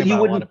am hearing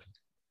about a lot of,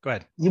 go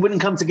ahead. You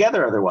wouldn't come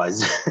together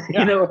otherwise.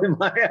 Yeah. In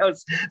my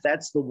house,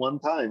 that's the one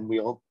time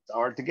we all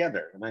are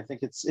together. And I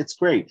think it's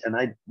great.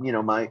 And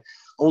my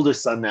older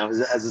son now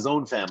has his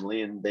own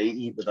family, and they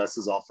eat with us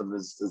as often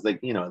as they,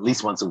 at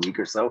least once a week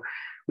or so,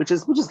 which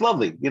is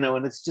lovely,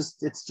 and it's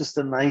just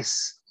a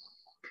nice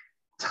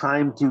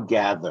time to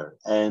gather.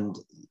 And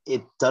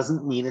it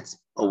doesn't mean it's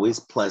always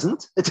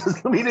pleasant. It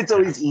doesn't mean it's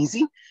always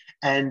easy.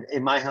 And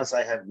in my house,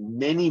 I have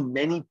many,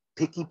 many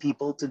picky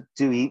people to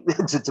eat,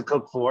 to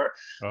cook for.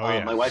 Oh,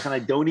 yeah. My wife and I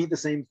don't eat the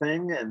same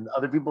thing, and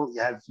other people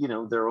have,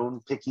 their own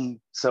picky.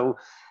 So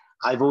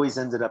I've always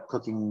ended up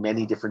cooking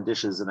many different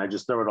dishes, and I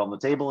just throw it on the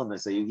table and they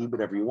say, you eat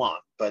whatever you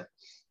want. But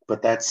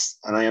that's,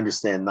 and I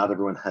understand not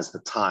everyone has the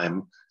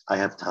time. I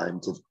have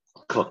time to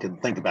cook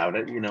and think about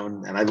it,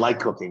 and I like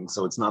cooking,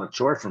 so it's not a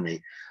chore for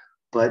me,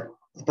 but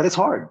it's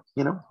hard,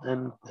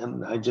 and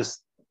I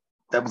just,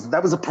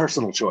 that was a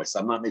personal choice.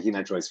 I'm not making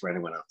that choice for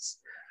anyone else.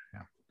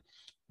 Yeah.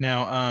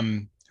 Now,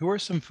 who are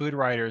some food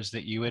writers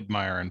that you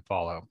admire and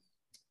follow?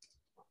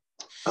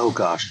 Oh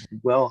gosh,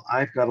 well,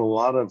 I've got a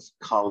lot of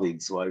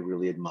colleagues who I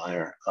really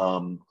admire.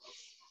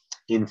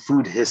 In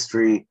food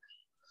history,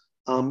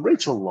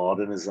 Rachel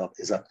Lawden is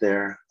up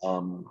there.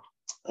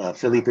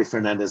 Felipe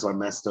Fernandez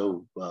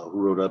Armesto, who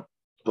wrote a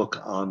book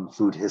on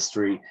food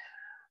history.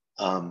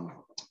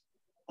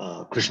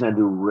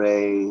 Krishnendu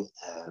Ray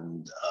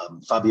and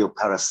Fabio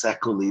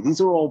Parasecoli.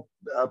 These are all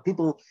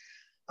people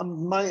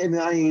my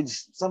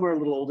age. Some are a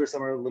little older,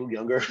 some are a little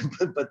younger,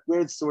 but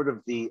we're sort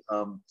of the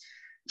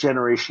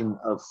generation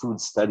of food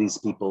studies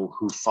people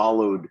who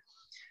followed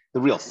the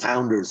real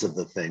founders of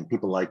the thing.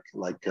 People like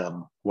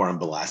Warren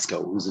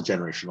Belasco, who's a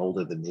generation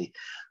older than me.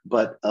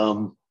 But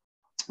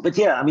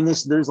yeah, I mean,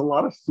 there's a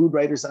lot of food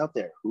writers out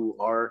there who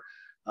are,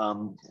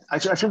 I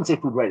shouldn't say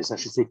food writers, I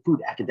should say food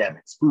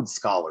academics, food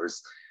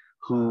scholars,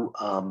 who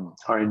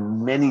are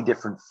in many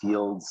different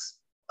fields.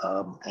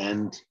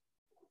 And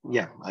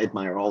yeah, I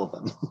admire all of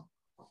them.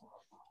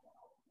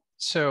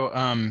 So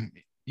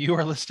you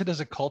are listed as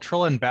a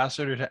cultural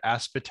ambassador to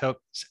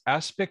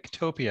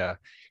Aspectopia.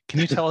 Can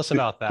you tell us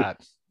about that?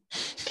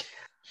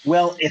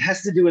 Well, it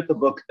has to do with the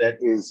book that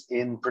is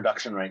in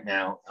production right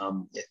now,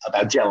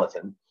 about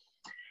gelatin.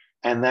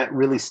 And that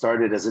really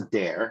started as a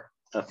dare.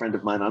 A friend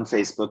of mine on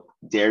Facebook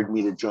dared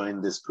me to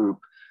join this group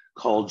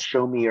called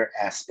Show Me Your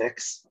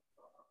Aspects.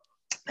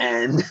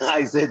 And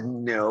I said,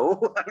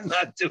 no, I'm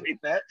not doing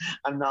that.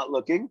 I'm not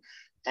looking.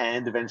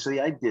 And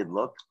eventually I did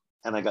look,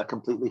 and I got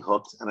completely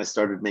hooked, and I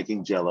started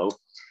making Jell-O.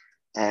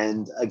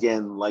 And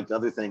again, like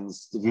other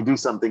things, if you do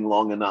something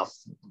long enough,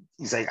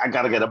 you say, I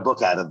got to get a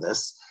book out of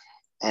this.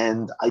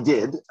 And I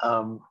did,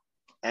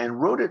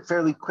 and wrote it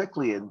fairly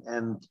quickly,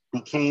 and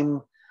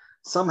became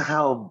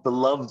somehow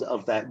beloved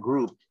of that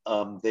group.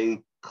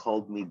 They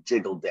called me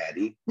Jiggle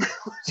Daddy,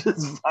 which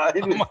is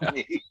fine with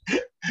me.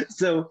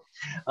 So,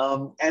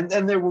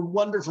 and they were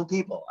wonderful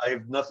people. I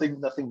have nothing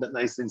but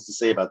nice things to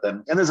say about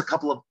them. And there's a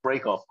couple of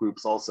break-off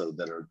groups also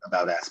that are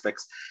about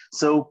aspects.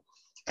 So,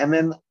 and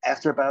then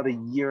after about a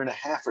year and a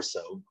half or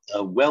so,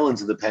 well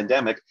into the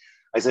pandemic,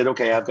 I said,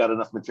 okay, I've got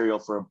enough material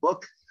for a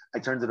book. I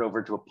turned it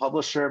over to a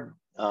publisher.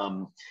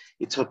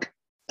 It took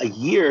a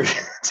year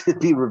to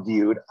be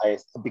reviewed,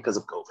 because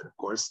of COVID, of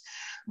course.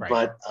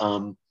 Right.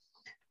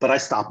 But I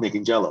stopped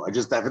making Jell-O. I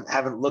just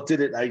haven't looked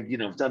at it.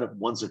 I've done it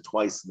once or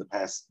twice in the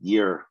past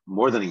year,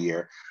 more than a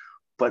year.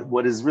 But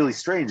what is really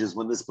strange is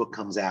when this book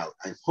comes out,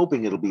 I'm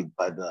hoping it'll be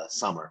by the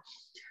summer.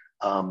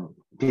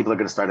 People are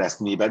going to start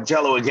asking me about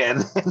Jell-O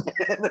again. And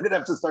they're going to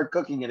have to start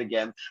cooking it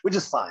again, which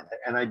is fine.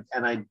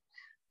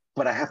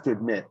 But I have to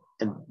admit,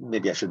 and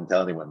maybe I shouldn't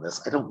tell anyone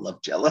this, I don't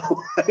love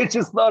Jell-O. I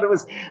just thought it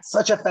was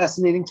such a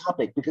fascinating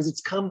topic because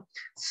it's come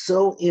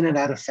so in and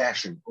out of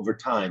fashion over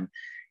time.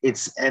 It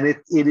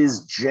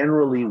is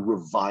generally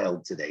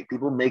reviled today.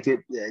 People make it,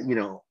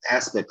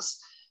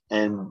 aspects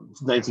and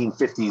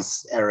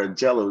 1950s era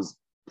Jell-Os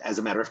as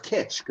a matter of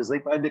kitsch because they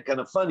find it kind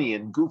of funny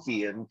and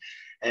goofy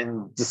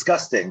and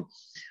disgusting.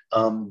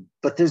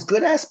 But there's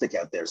good aspect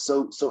out there.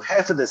 So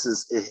half of this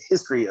is a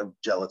history of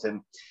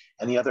gelatin,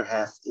 and the other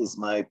half is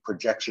my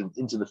projection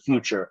into the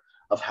future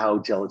of how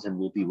gelatin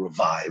will be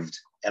revived.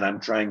 And I'm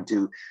trying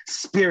to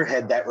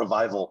spearhead that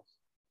revival.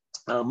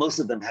 Most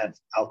of them have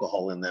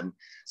alcohol in them,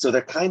 so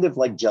they're kind of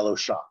like Jell-O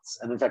shots.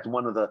 And in fact,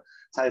 one of the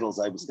titles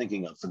I was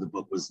thinking of for the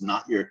book was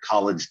 "Not Your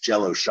College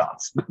Jell-O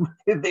Shots."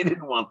 They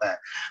didn't want that.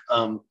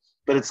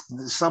 But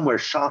it's somewhere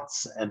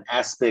shots and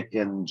aspic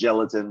and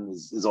gelatin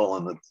is all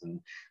in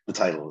the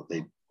title.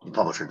 The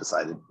publisher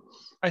decided.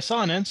 I saw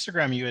on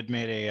Instagram you had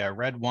made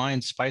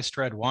a spiced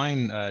red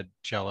wine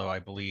Jell-O, I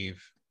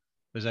believe.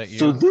 Was that you?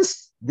 So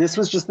this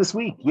was just this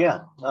week, yeah.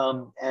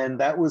 And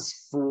that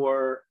was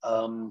for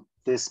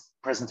this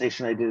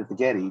presentation I did at the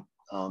Getty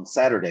on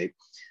Saturday.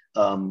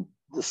 The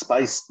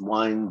spiced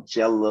wine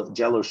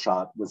Jell-O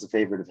shot was a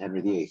favorite of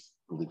Henry VIII,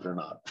 believe it or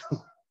not.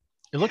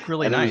 It looked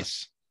really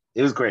nice.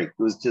 It was great. It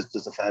was just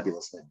a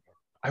fabulous thing.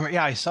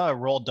 I saw a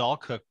Roald Dahl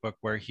cookbook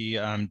where he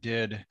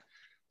did.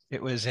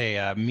 It was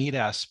a meat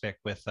aspic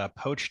with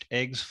poached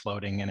eggs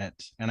floating in it,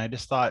 and I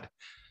just thought,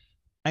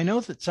 I know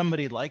that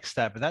somebody likes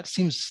that, but that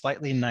seems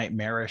slightly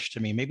nightmarish to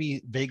me.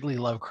 Maybe vaguely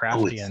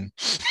Lovecraftian.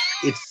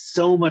 It's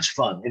so much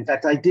fun. In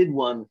fact, I did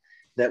one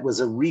that was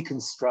a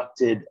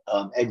reconstructed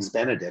eggs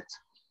Benedict,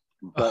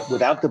 but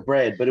without the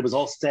bread. But it was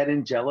all set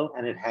in Jell-O,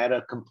 and it had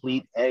a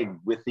complete egg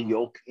with the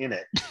yolk in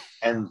it,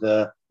 and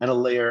a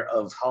layer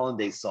of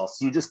hollandaise sauce.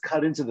 So you just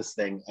cut into this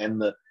thing, and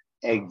the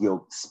egg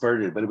yolk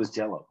spurted, but it was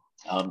Jell-O.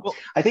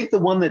 I think the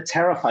one that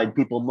terrified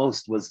people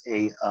most was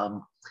a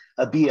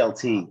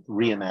BLT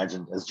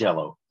reimagined as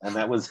Jell-O, and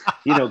that was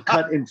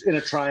cut in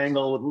a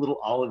triangle with a little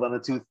olive on a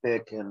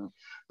toothpick and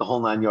the whole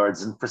 9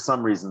 yards. And for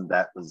some reason,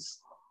 that was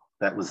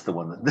the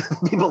one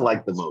that people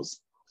liked the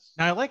most.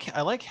 Now,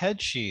 I like head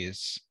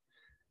cheese,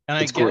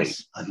 and it's great.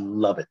 I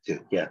love it too.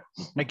 Yeah,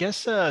 I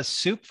guess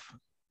soup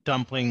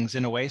dumplings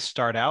in a way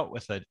start out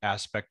with an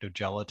aspect of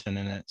gelatin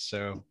in it,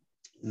 so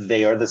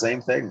they are the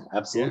same thing.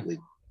 Absolutely.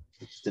 Yeah.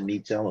 It's the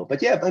meat Jell-O.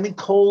 But yeah, I mean,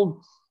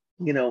 cold,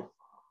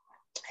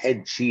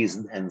 head cheese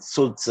and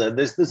sulza.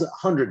 There's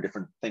 100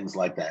 different things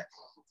like that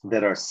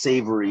are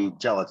savory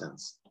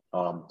gelatins.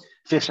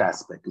 Fish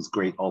aspic is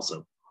great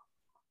also.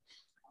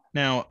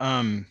 Now,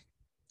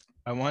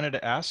 I wanted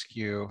to ask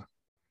you,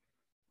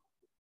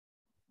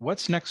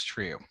 what's next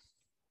for you?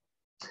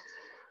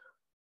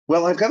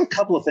 Well, I've got a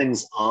couple of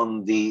things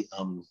on the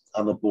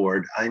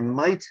board. I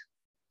might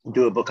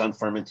do a book on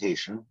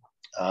fermentation.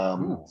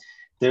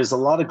 There's a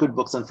lot of good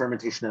books on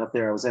fermentation out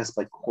there. I was asked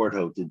by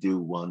Quarto to do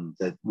one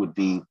that would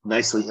be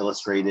nicely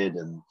illustrated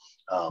and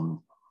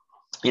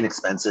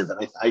inexpensive.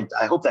 And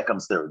I hope that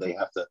comes through.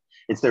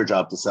 It's their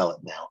job to sell it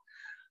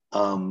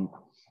now.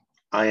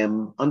 I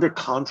am under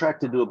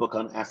contract to do a book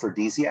on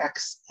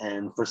aphrodisiacs.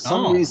 And for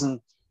some reason,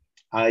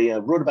 I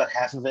wrote about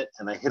half of it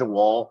and I hit a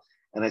wall.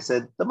 And I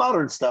said, the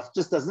modern stuff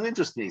just doesn't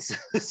interest me.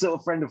 So a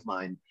friend of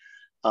mine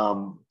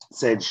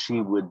said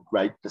she would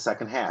write the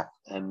second half.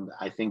 And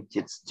I think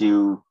it's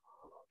due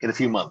in a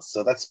few months.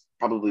 So that's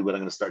probably what I'm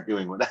going to start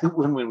doing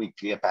when we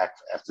get back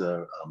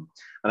after,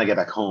 when I get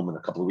back home in a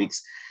couple of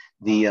weeks.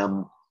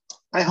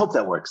 I hope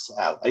that works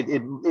out. I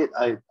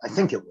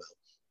think it will.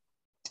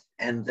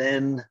 And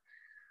then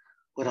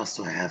what else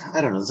do I have?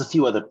 I don't know. There's a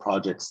few other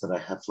projects that I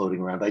have floating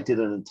around. I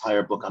did an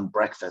entire book on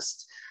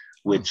breakfast,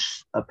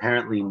 which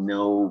apparently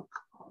no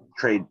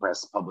trade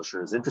press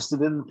publisher is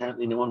interested in.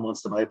 Apparently no one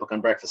wants to buy a book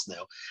on breakfast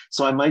now.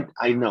 So I made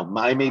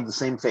the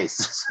same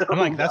face. So, I'm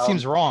like, that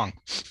seems wrong.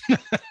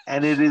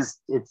 And it's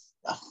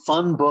a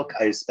fun book.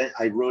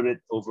 I wrote it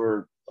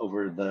over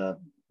the,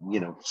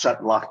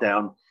 shut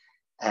lockdown.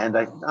 And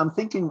I'm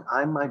thinking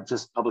I might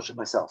just publish it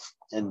myself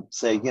and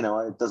say,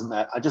 it doesn't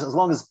matter. As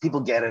long as people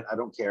get it, I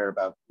don't care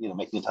about,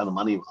 making a ton of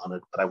money on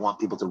it, but I want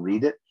people to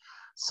read it.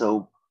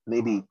 So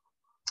maybe,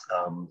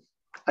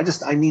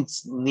 I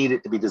need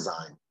it to be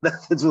designed.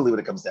 That's really what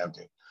it comes down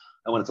to.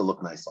 I want it to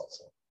look nice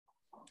also.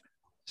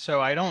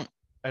 So I don't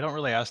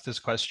really ask this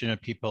question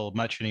of people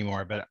much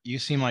anymore, but you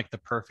seem like the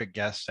perfect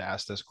guest to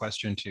ask this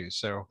question to.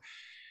 So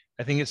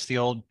I think it's the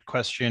old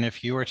question.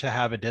 If you were to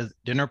have a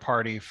dinner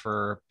party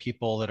for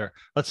people that are,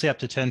 let's say up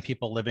to 10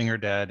 people living or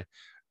dead,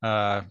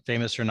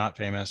 famous or not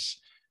famous,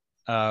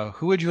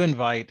 who would you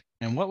invite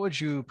and what would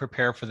you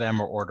prepare for them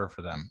or order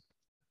for them?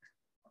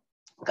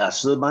 Gosh,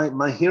 so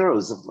my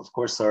heroes, of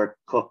course, are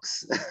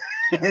cooks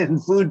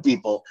and food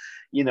people.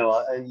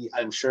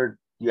 I'm sure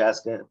you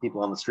ask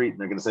people on the street and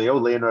they're going to say, oh,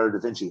 Leonardo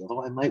da Vinci,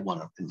 although I might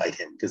want to invite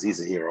him because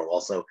he's a hero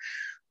also.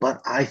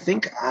 But I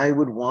think I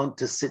would want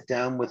to sit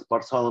down with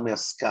Bartolomeo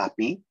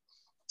Scapi,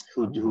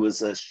 who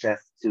was a chef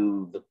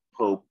to the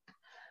Pope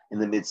in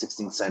the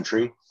mid-16th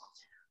century.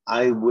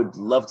 I would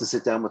love to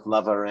sit down with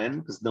Librarian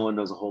because no one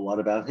knows a whole lot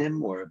about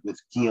him, or with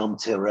Guillaume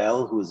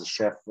Terrel, who was a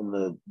chef in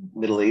the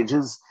Middle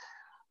Ages,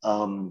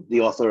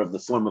 the author of The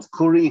Form of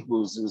Cury,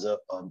 who's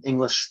an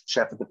English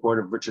chef at the court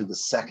of Richard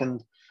II.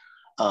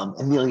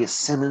 Amelia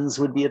Simmons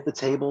would be at the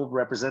table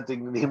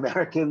representing the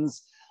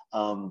Americans.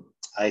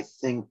 I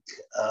think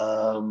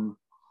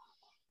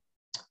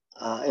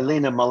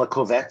Elena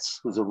Malakovets,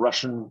 who's a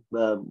Russian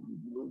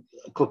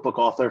cookbook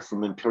author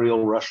from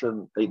Imperial Russia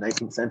in the late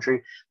 19th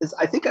century.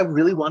 I think I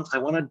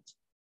wanted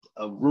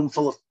a room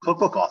full of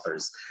cookbook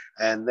authors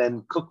and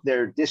then cook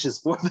their dishes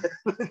for them.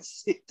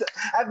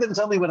 Have them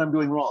tell me what I'm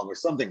doing wrong or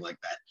something like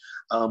that.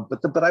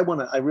 But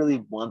I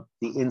really want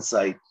the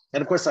insight.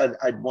 And of course,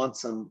 I'd want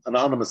some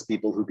anonymous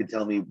people who could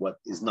tell me what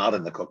is not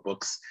in the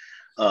cookbooks.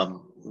 A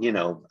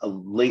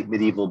late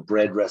medieval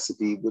bread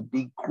recipe would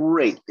be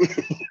great.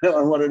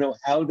 I want to know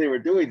how they were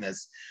doing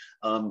this.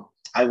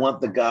 I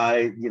want the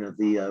guy,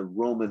 the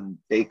Roman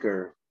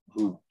baker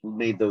who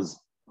made those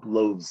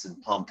loaves in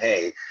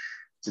Pompeii,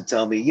 to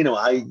tell me, they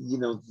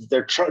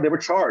were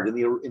charred in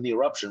the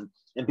eruption,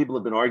 and people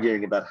have been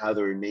arguing about how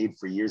they were made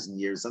for years and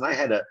years. And I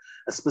had a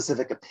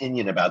specific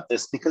opinion about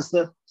this because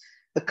the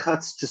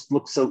cuts just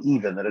look so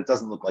even that it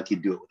doesn't look like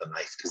you'd do it with a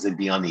knife because they'd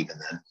be uneven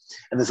then.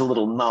 And there's a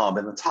little knob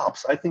in the top.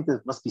 So I think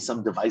there must be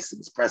some device that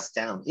was pressed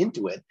down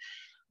into it.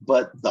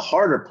 But the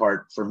harder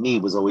part for me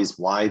was always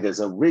why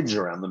there's a ridge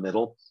around the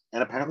middle.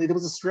 And apparently there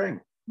was a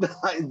string.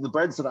 The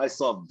breads that I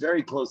saw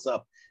very close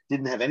up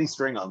didn't have any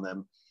string on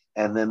them.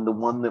 And then the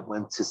one that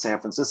went to San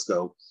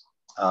Francisco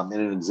in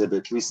an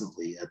exhibit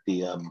recently at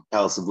the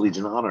Palace of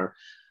Legion Honor,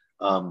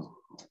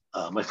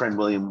 my friend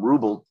William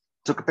Rubel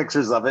took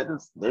pictures of it. And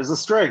there's a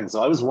string,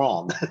 so I was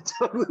wrong,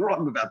 totally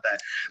wrong about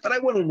that. But I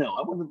want to know.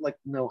 I want to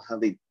know how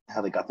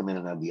they got them in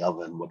and out of the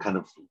oven, what kind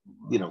of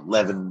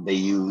leaven they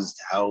used,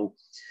 how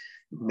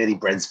many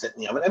breads fit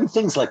in the oven. I mean,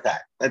 things like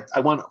that. I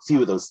want a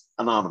few of those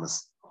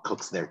anonymous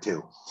cooks there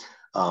too.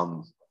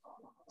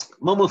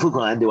 Momo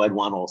Fukulandu I'd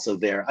want also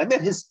there. I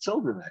met his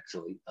children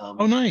actually.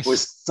 Oh, nice. Or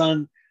his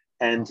son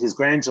and his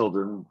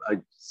grandchildren I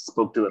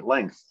spoke to at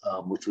length,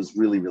 which was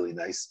really, really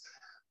nice.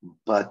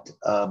 But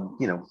I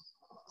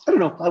don't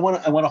know. I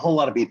want a whole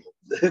lot of people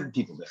there.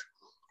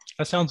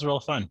 That sounds real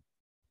fun.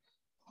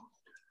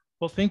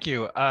 Well, thank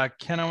you.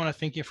 Ken, I want to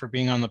thank you for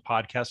being on the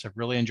podcast. I've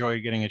really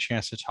enjoyed getting a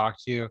chance to talk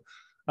to you.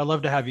 I'd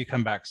love to have you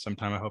come back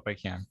sometime. I hope I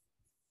can.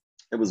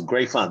 It was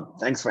great fun.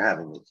 Thanks for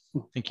having me.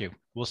 Thank you.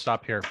 We'll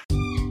stop here.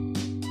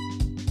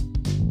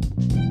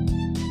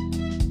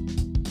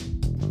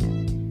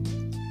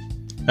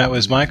 That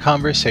was my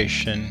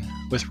conversation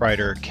with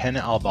writer Ken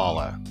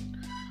Albala.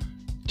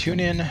 Tune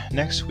in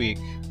next week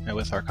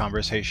with our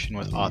conversation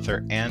with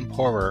author Anne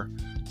Porer,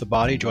 The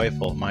Body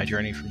Joyful, My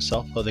Journey from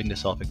Self-Loathing to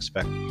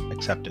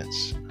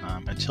Self-Acceptance.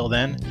 Until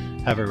then,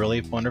 have a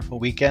really wonderful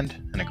weekend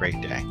and a great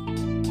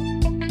day.